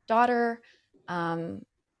daughter, um,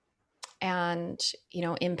 and,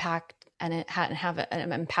 impact and have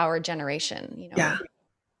an empowered generation, Yeah.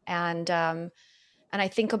 and I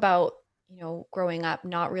think about, growing up,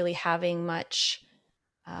 not really having much,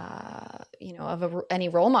 of any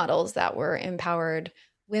role models that were empowered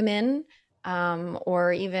women,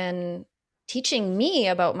 or even teaching me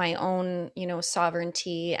about my own,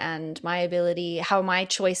 sovereignty and my ability, how my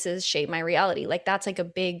choices shape my reality. Like that's like a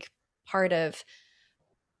big part of,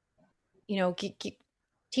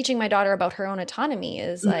 teaching my daughter about her own autonomy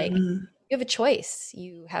is like, Mm-hmm. you have a choice.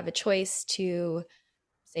 You have a choice to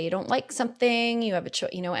say you don't like something. You have a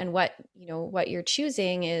choice, and what you're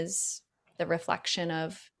choosing is the reflection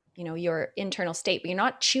of, your internal state. But you're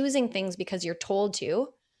not choosing things because you're told to,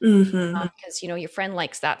 Mm-hmm. because, your friend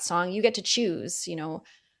likes that song. You get to choose, so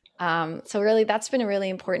really, that's been a really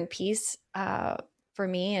important piece for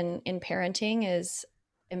me in parenting is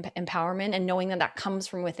empowerment and knowing that that comes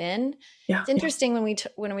from within. Yeah. It's interesting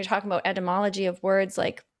when we talk about etymology of words,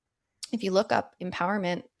 like if you look up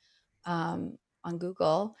empowerment on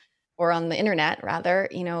Google or on the internet, rather,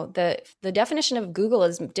 the definition of Google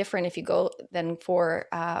is different if you go than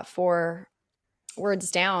for words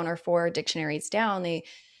down or for dictionaries down.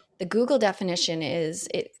 The Google definition is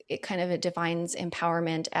it kind of it defines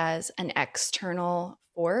empowerment as an external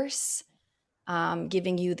force,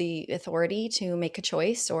 giving you the authority to make a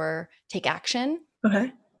choice or take action.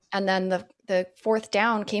 Okay. And then the fourth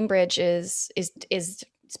down, Cambridge is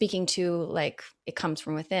speaking to like it comes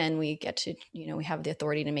from within. We get to, we have the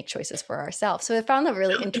authority to make choices for ourselves. So I found that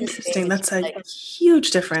really interesting. That's a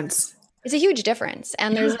huge difference. It's a huge difference.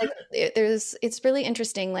 And it's really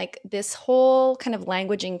interesting. Like this whole kind of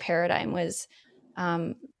languaging paradigm was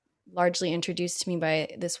um, largely introduced to me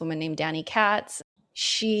by this woman named Dani Katz.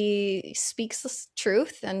 She speaks the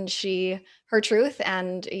truth and her truth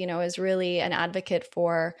and, is really an advocate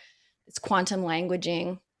for this quantum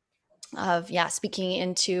languaging of, speaking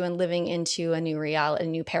into and living into a new reality, a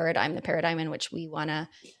new paradigm, the paradigm in which we want to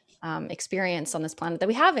experience on this planet that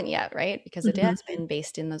we haven't yet, right? Because it has been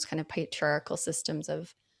based in those kind of patriarchal systems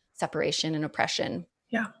of separation and oppression,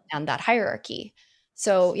 and that hierarchy.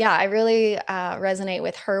 So I really resonate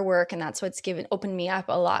with her work, and that's what's opened me up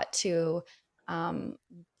a lot to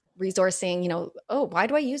resourcing. Why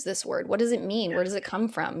do I use this word? What does it mean? Where does it come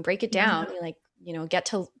from? Break it down. Like get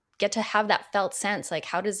to have that felt sense. Like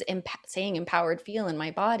how does saying empowered feel in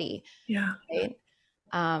my body? Yeah. Right.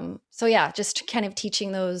 Just kind of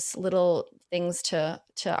teaching those little things to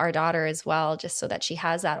our daughter as well, just so that she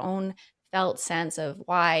has that own felt sense of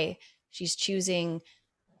why she's choosing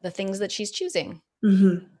the things that she's choosing.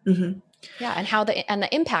 Mm-hmm. Mm-hmm. Yeah. And how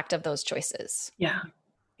the impact of those choices. Yeah.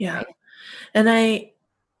 Yeah. Right? And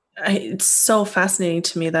it's so fascinating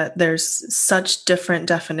to me that there's such different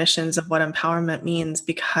definitions of what empowerment means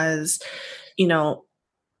because,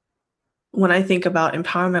 when I think about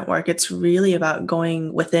empowerment work, it's really about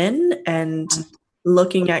going within and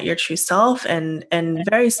looking at your true self and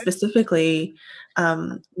very specifically,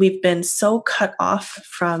 we've been so cut off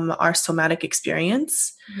from our somatic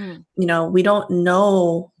experience. Mm-hmm. We don't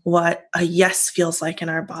know what a yes feels like in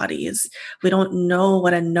our bodies. We don't know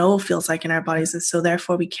what a no feels like in our bodies. And so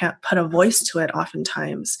therefore we can't put a voice to it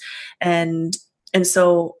oftentimes. And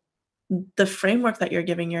so the framework that you're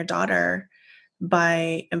giving your daughter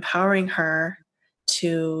by empowering her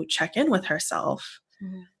to check in with herself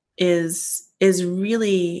Mm-hmm. is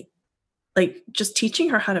really like just teaching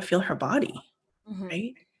her how to feel her body, Mm-hmm.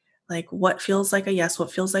 right? Like what feels like a yes,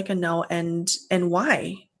 what feels like a no, and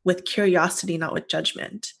why, with curiosity, not with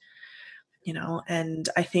judgment. And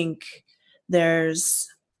I think there's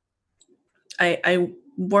I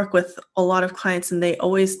work with a lot of clients and they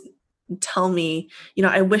always tell me,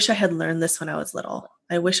 I wish I had learned this when I was little.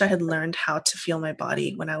 I wish I had learned how to feel my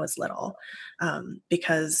body when I was little,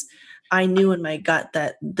 because I knew in my gut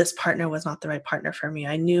that this partner was not the right partner for me.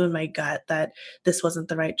 I knew in my gut that this wasn't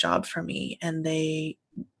the right job for me. And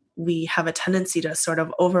we have a tendency to sort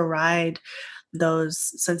of override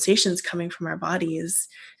those sensations coming from our bodies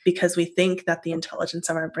because we think that the intelligence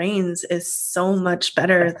of our brains is so much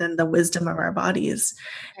better than the wisdom of our bodies.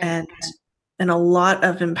 Right. And a lot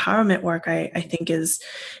of empowerment work I think is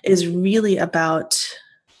really about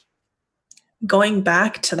going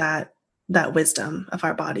back to that wisdom of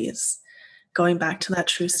our bodies, going back to that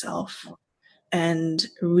true self, and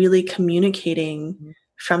really communicating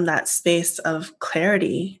from that space of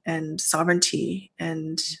clarity and sovereignty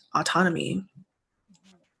and autonomy.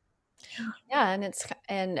 Yeah.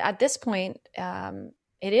 And at this point,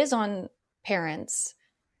 it is on parents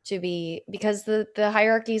to be, because the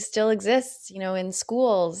hierarchy still exists, in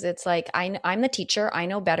schools. It's like, I'm the teacher. I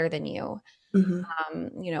know better than you. Mm-hmm.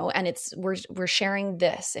 And we're sharing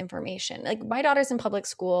this information. Like my daughter's in public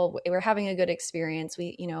school. We're having a good experience.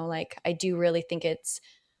 I do really think it's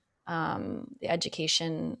the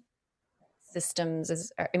education systems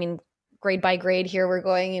is, I mean, grade by grade here we're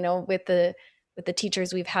going, with the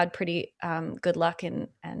teachers we've had pretty good luck, and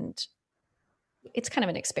it's kind of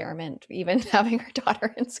an experiment even having her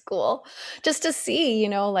daughter in school, just to see,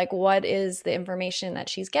 like what is the information that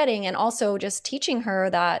she's getting, and also just teaching her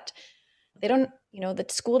that they don't, the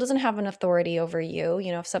school doesn't have an authority over you.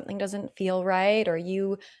 If something doesn't feel right, or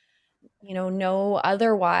know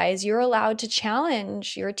otherwise, you're allowed to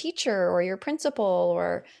challenge your teacher or your principal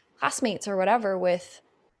or classmates or whatever with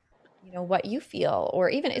what you feel. Or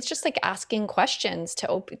even it's just like asking questions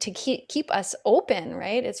to keep us open,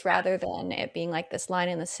 right? It's rather than it being like this line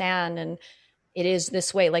in the sand and it is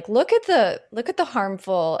this way. Like look at the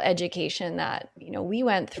harmful education that we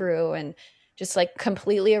went through, and just like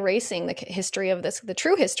completely erasing the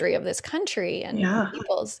true history of this country and Yeah.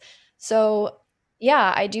 peoples. So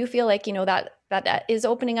yeah, I do feel like that is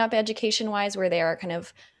opening up education wise, where they are kind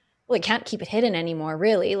of, well, they can't keep it hidden anymore,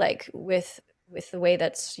 really. Like with the way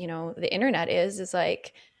that's the internet is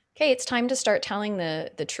like, okay, it's time to start telling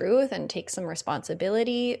the truth and take some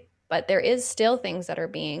responsibility. But there is still things that are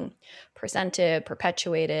being presented,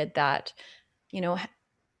 perpetuated, that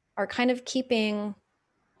are kind of keeping,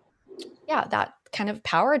 yeah, that kind of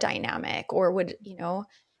power dynamic, or would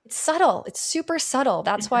it's subtle, it's super subtle.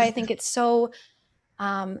 That's why I think it's so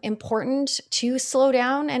important to slow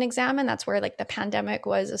down and examine. That's where like the pandemic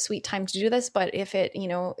was a sweet time to do this. But if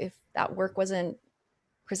if that work wasn't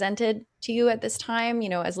presented to you at this time,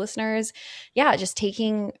 as listeners, yeah, just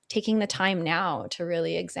taking the time now to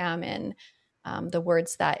really examine the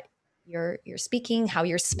words that you're speaking, how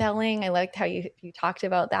you're spelling. I liked how you talked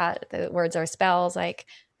about that. The words are spells. Like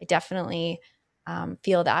I definitely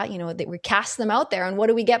feel that, that we cast them out there, and what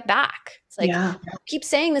do we get back? It's like, Yeah. keep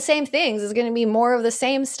saying the same things, is going to be more of the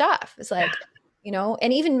same stuff. It's like,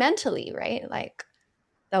 and even mentally, right? Like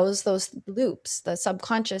those loops, the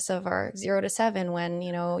subconscious of our 0 to 7, when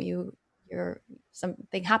you're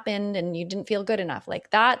something happened and you didn't feel good enough, like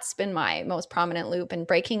that's been my most prominent loop, and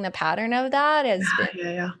breaking the pattern of that has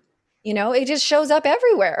been, Yeah. it just shows up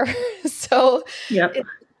everywhere. So Yep.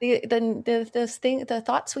 the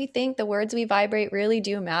thoughts we think, the words we vibrate really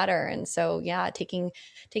do matter. And so yeah, taking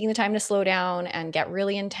the time to slow down and get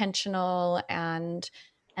really intentional, and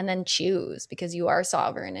then choose, because you are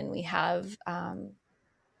sovereign, and we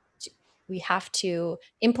have to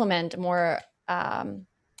implement more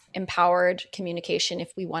empowered communication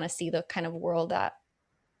if we want to see the kind of world that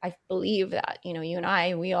I believe that you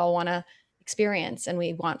and we all want to experience, and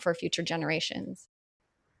we want for future generations.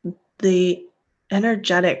 The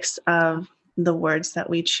energetics of the words that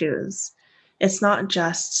we choose, it's not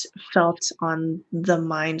just felt on the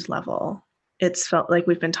mind level. It's felt, like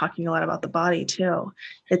we've been talking a lot about the body too.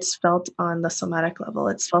 It's felt on the somatic level.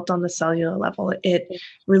 It's felt on the cellular level. It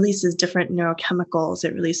releases different neurochemicals.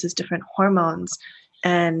 It releases different hormones.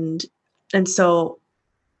 And so,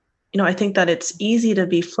 I think that it's easy to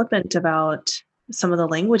be flippant about some of the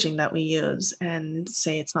languaging that we use and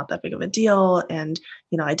say it's not that big of a deal, and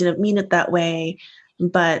I didn't mean it that way.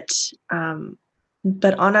 But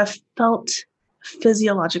but on a felt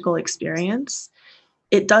physiological experience,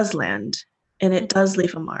 it does land, and it does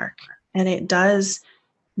leave a mark, and it does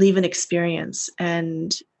leave an experience.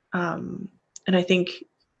 And I think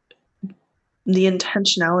the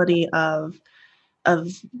intentionality of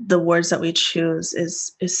the words that we choose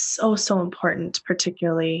is so important.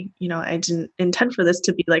 Particularly, I didn't intend for this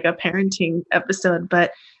to be like a parenting episode,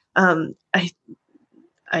 but I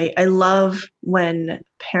love when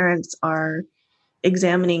parents are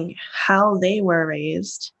examining how they were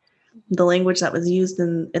raised, the language that was used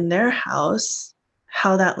in their house,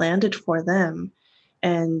 how that landed for them,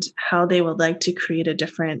 and how they would like to create a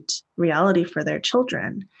different reality for their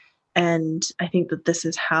children. And I think that this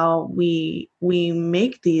is how we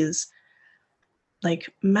make these like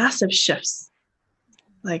massive shifts.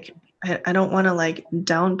 Like I don't want to like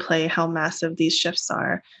downplay how massive these shifts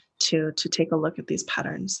are to take a look at these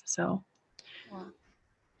patterns. So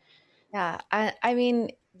yeah, I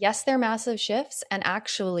mean, yes, they're massive shifts, and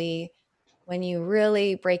actually when you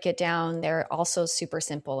really break it down, they're also super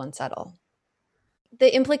simple and subtle.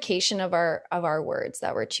 The implication of our words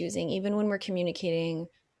that we're choosing, even when we're communicating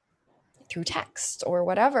through text or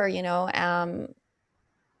whatever,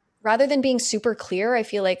 rather than being super clear, I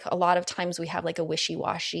feel like a lot of times we have like a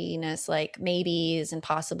wishy-washiness, like maybes and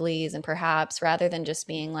possiblies and perhaps, rather than just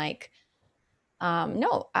being like,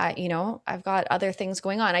 no, I've got other things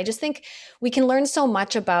going on. I just think we can learn so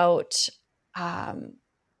much about, our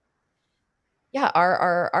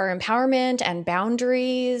empowerment and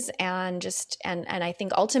boundaries, and and I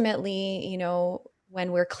think ultimately,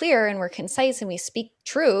 when we're clear and we're concise and we speak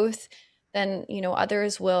truth, then,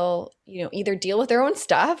 others will, either deal with their own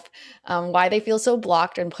stuff, why they feel so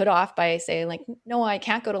blocked and put off by saying like, no, I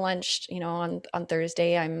can't go to lunch, on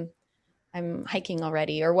Thursday. I'm hiking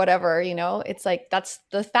already or whatever, it's like, that's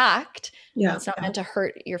the fact. Yeah. It's not meant to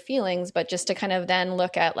hurt your feelings, but just to kind of then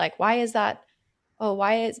look at like, why is that? Oh,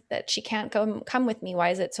 why is that she can't come with me?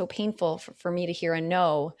 Why is it so painful for me to hear a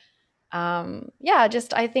no? Yeah,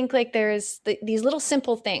 just, I think like there's these little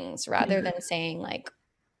simple things rather than saying like,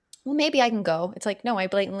 well, maybe I can go. It's like, no, I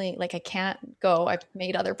blatantly, like, I can't go. I've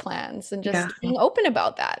made other plans, and just being open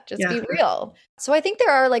about that. Just be real. So I think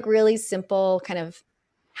there are like really simple kind of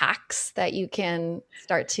hacks that you can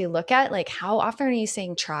start to look at. Like, how often are you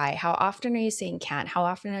saying try? How often are you saying can't? How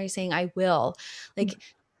often are you saying I will? Like,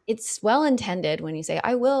 it's well intended when you say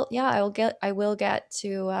I will. Yeah, I will get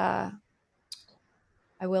to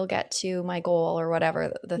my goal or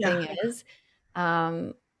whatever the thing is.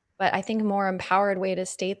 But I think a more empowered way to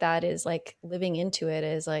state that is like living into it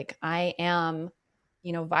is like, I am,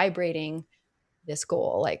 vibrating this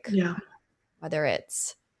goal. Like whether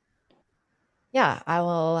it's, I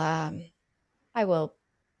will own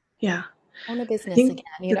a business again,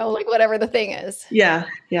 like whatever the thing is. Yeah.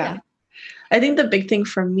 I think the big thing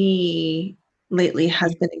for me lately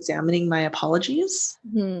has been examining my apologies.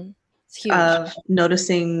 Mm-hmm. It's huge. Of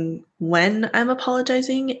noticing when I'm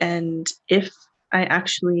apologizing and if I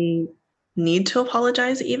actually need to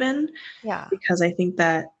apologize even. Yeah. Because I think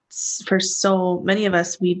that for so many of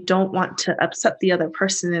us, we don't want to upset the other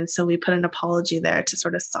person. And so we put an apology there to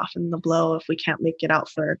sort of soften the blow if we can't make it out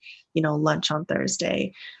for, lunch on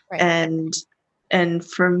Thursday. Right. And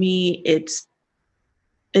for me, it's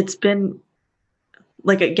been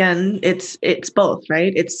like, again, it's both,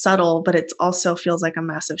 right? It's subtle, but it also feels like a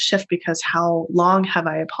massive shift because how long have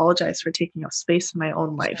I apologized for taking up space in my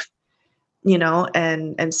own life?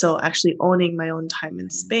 And so actually owning my own time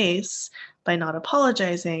and space by not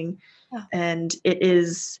apologizing. And it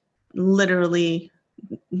is literally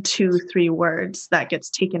 2-3 words that gets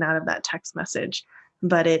taken out of that text message,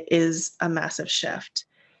 but it is a massive shift.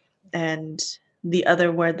 And the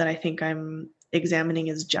other word that I think I'm examining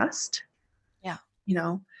is just.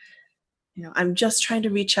 I'm just trying to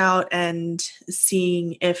reach out and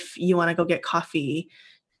seeing if you want to go get coffee.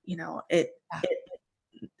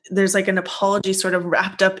 There's like an apology sort of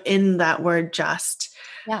wrapped up in that word just.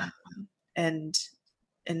 And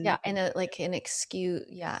like an excuse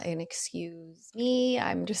me,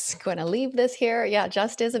 I'm just going to leave this here.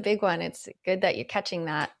 Just is a big one. It's good that you're catching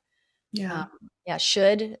that.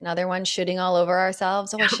 Should, another one, shoulding all over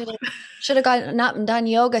ourselves. I should have gotten not done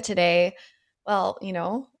yoga today. Well,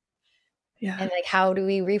 and like, how do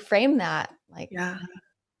we reframe that? Like,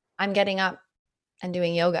 I'm getting up and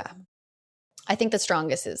doing yoga. I think the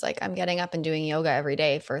strongest is like, I'm getting up and doing yoga every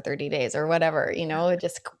day for 30 days or whatever,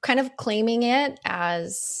 just kind of claiming it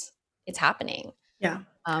as it's happening.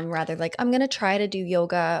 Rather like, I'm going to try to do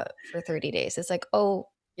yoga for 30 days. It's like, oh,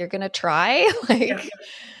 you're going to try? Like,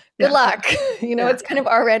 good luck. It's kind of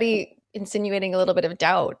already insinuating a little bit of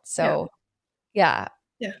doubt. So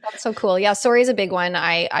that's so cool. Sorry is a big one.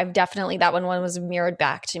 I've definitely, that one was mirrored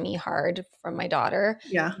back to me hard from my daughter.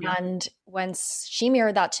 And when she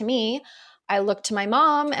mirrored that to me, I looked to my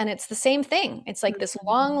mom and it's the same thing. It's like this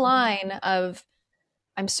long line of,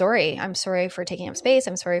 I'm sorry for taking up space.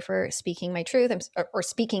 I'm sorry for speaking my truth. Or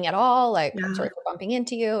speaking at all. Like, I'm sorry for bumping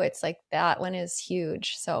into you. It's like, that one is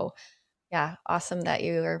huge. So awesome that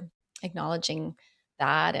you're acknowledging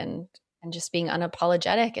that and just being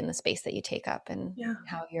unapologetic in the space that you take up and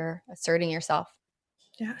how you're asserting yourself.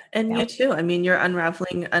 And you too. I mean, you're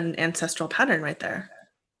unraveling an ancestral pattern right there,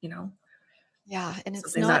 and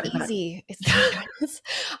it's not easy.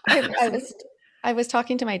 I was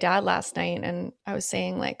talking to my dad last night and I was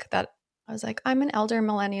saying like that, I was like, I'm an elder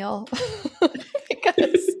millennial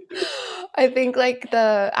because I think like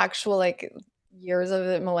the actual like years of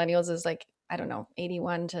the millennials is like, I don't know,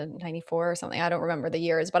 81 to 94 or something. I don't remember the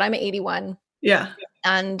years, but I'm 81.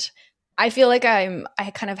 And I feel like I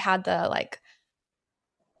kind of had the like,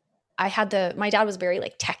 my dad was very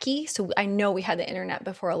like techie. So I know we had the internet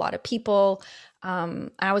before a lot of people.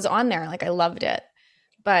 I was on there, like I loved it.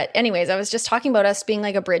 But anyways, I was just talking about us being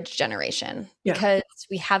like a bridge generation because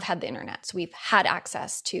we have had the internet. So we've had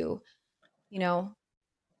access to,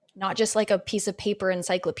 not just like a piece of paper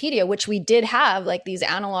encyclopedia, which we did have like these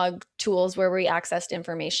analog tools where we accessed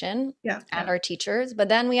information and our teachers. But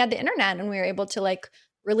then we had the internet and we were able to like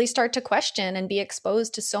really start to question and be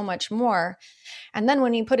exposed to so much more. And then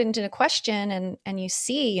when you put it into a question and you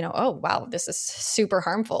see, oh, wow, this is super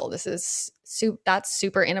harmful. This is that's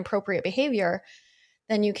super inappropriate behavior.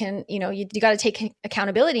 Then you can, you got to take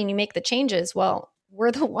accountability and you make the changes. Well,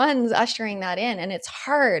 we're the ones ushering that in, and it's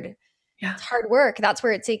hard. Yeah. It's hard work. That's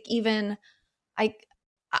where it's like, even I,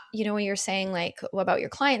 when you're saying like about your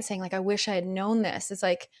client saying like, I wish I had known this. It's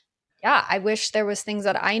like, yeah, I wish there was things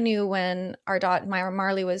that I knew when our daughter, my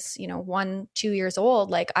Marley was, 1-2 years old.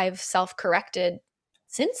 Like I've self-corrected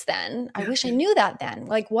since then. I wish I knew that then.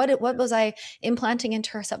 Like what was I implanting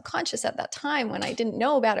into her subconscious at that time when I didn't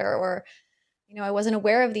know better, or, I wasn't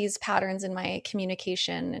aware of these patterns in my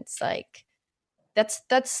communication. It's like, that's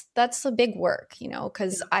the big work,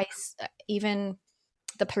 because even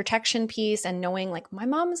the protection piece and knowing like my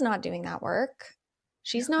mom's not doing that work.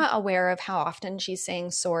 She's not aware of how often she's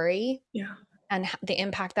saying sorry. Yeah. And the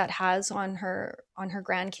impact that has on her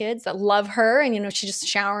grandkids that love her, and she's just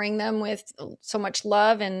showering them with so much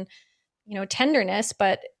love and tenderness,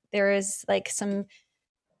 but there is like some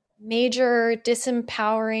major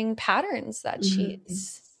disempowering patterns that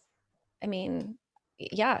she's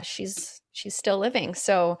still living.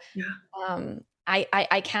 So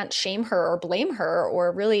I can't shame her or blame her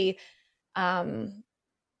or really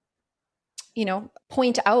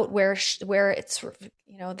point out where it's,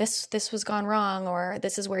 this was gone wrong, or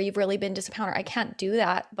this is where you've really been disappointed. I can't do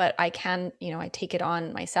that, but I can, I take it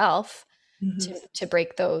on myself to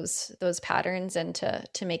break those patterns and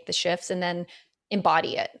to make the shifts and then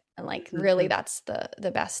embody it. And like, really, that's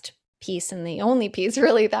the best piece, and the only piece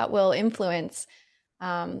really that will influence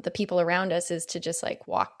the people around us, is to just like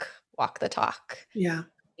walk the talk. Be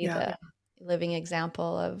the living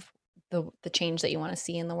example of the change that you want to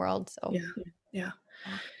see in the world. So yeah.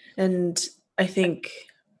 And I think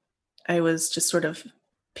I was just sort of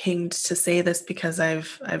pinged to say this because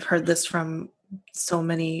I've heard this from so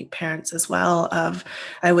many parents as well, of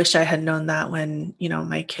I wish I had known that when,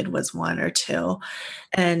 my kid was 1 or 2.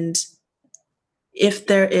 And if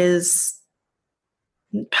there is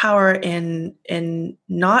power in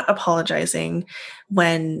not apologizing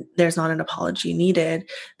when there's not an apology needed,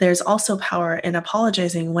 there's also power in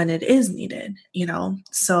apologizing when it is needed,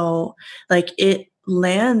 so like it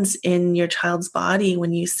lands in your child's body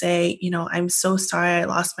when you say, I'm so sorry I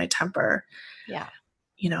lost my temper.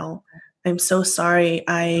 I'm so sorry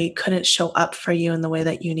I couldn't show up for you in the way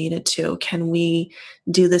that you needed to. Can we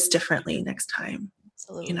do this differently next time?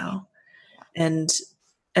 Absolutely.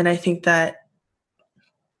 And I think that,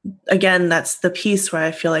 again, that's the piece where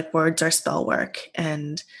I feel like words are spell work,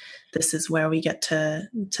 and this is where we get to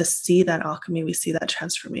see that alchemy. We see that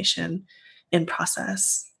transformation in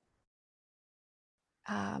process.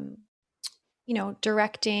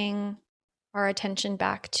 Directing our attention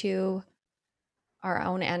back to our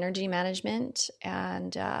own energy management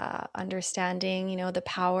and understanding, the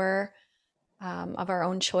power of our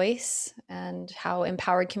own choice, and how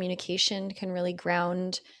empowered communication can really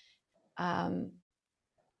ground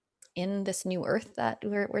in this new earth that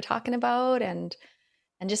we're talking about, and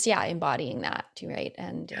just embodying that too, right?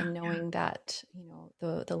 And knowing that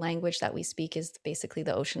the language that we speak is basically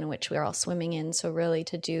the ocean in which we're all swimming in. So really,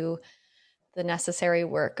 to do the necessary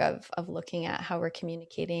work of looking at how we're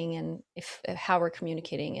communicating, and if how we're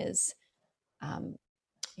communicating is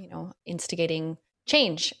instigating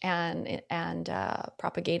change and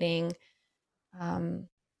propagating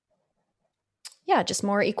just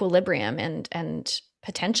more equilibrium and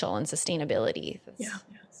potential and sustainability.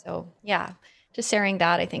 So just sharing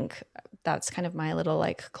that, I think that's kind of my little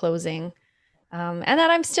like closing. And that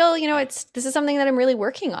I'm still, this is something that I'm really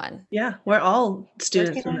working on. Yeah, we're all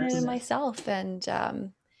students working on it myself. And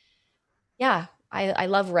I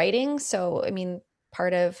love writing. So,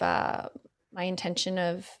 part of my intention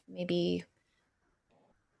of maybe,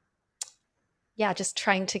 just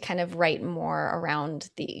trying to kind of write more around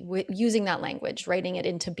using that language, writing it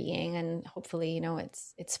into being, and hopefully,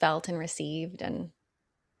 it's felt and received. And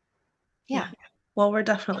well, we're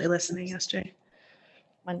definitely listening, SJ.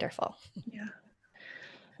 Wonderful. Yeah.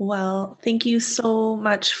 Well, thank you so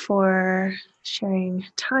much for sharing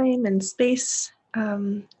time and space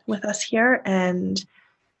with us here. And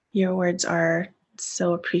your words are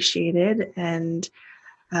so appreciated. And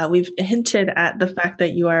we've hinted at the fact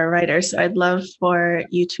that you are a writer. So I'd love for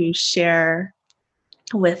you to share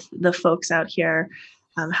with the folks out here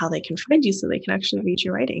how they can find you so they can actually read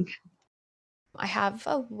your writing. I have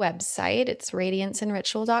a website. It's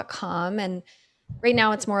radianceandritual.com. And right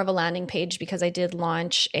now it's more of a landing page because I did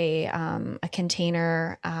launch a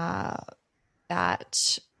container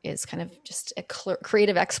that is kind of just a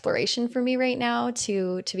creative exploration for me right now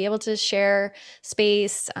to be able to share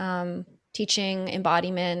space, teaching,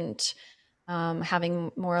 embodiment,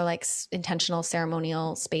 having more like intentional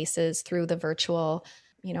ceremonial spaces through the virtual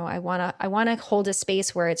I want to hold a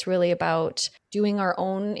space where it's really about doing our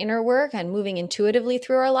own inner work and moving intuitively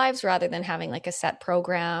through our lives rather than having like a set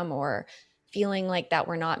program or feeling like that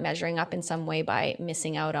we're not measuring up in some way by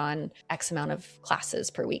missing out on X amount of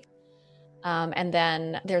classes per week. And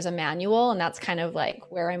then there's a manual, and that's kind of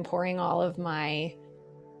like where I'm pouring all of my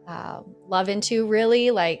love into,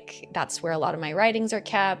 really. Like that's where a lot of my writings are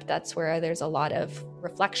kept. That's where there's a lot of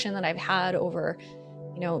reflection that I've had over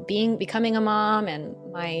becoming a mom and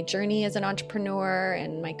my journey as an entrepreneur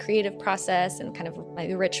and my creative process and kind of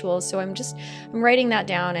my rituals. So I'm writing that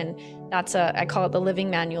down, and I call it the living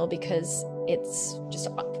manual because it's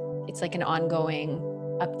like an ongoing,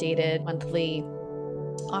 updated monthly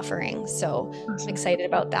offering. So I'm excited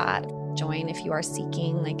about that. Join if you are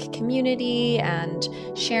seeking like community and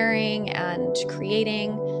sharing and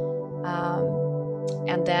creating.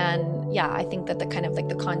 And then, I think that the kind of like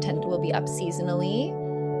the content will be up seasonally.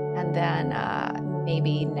 And then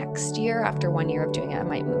maybe next year, after 1 year of doing it, I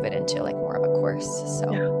might move it into like more of a course. So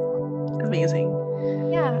Amazing.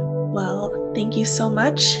 Yeah. Well, thank you so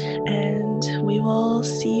much. And we will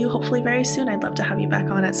see you hopefully very soon. I'd love to have you back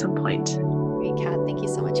on at some point. Great, Kat. Thank you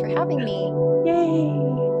so much for having me. Yay.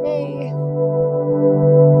 Yay.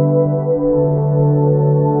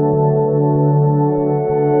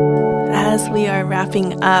 As we are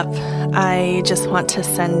wrapping up, I just want to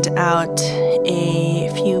send out a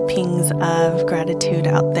few pings of gratitude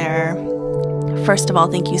out there. First of all,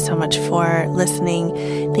 thank you so much for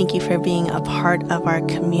listening. Thank you for being a part of our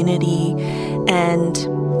community. And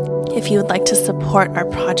if you would like to support our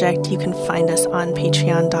project, you can find us on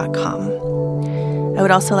patreon.com. I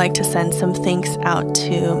would also like to send some thanks out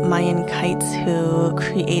to Mayan Kites, who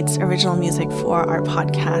creates original music for our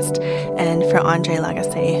podcast, and for Andre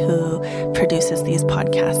Lagacé, who produces these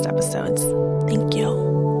podcast episodes. Thank you.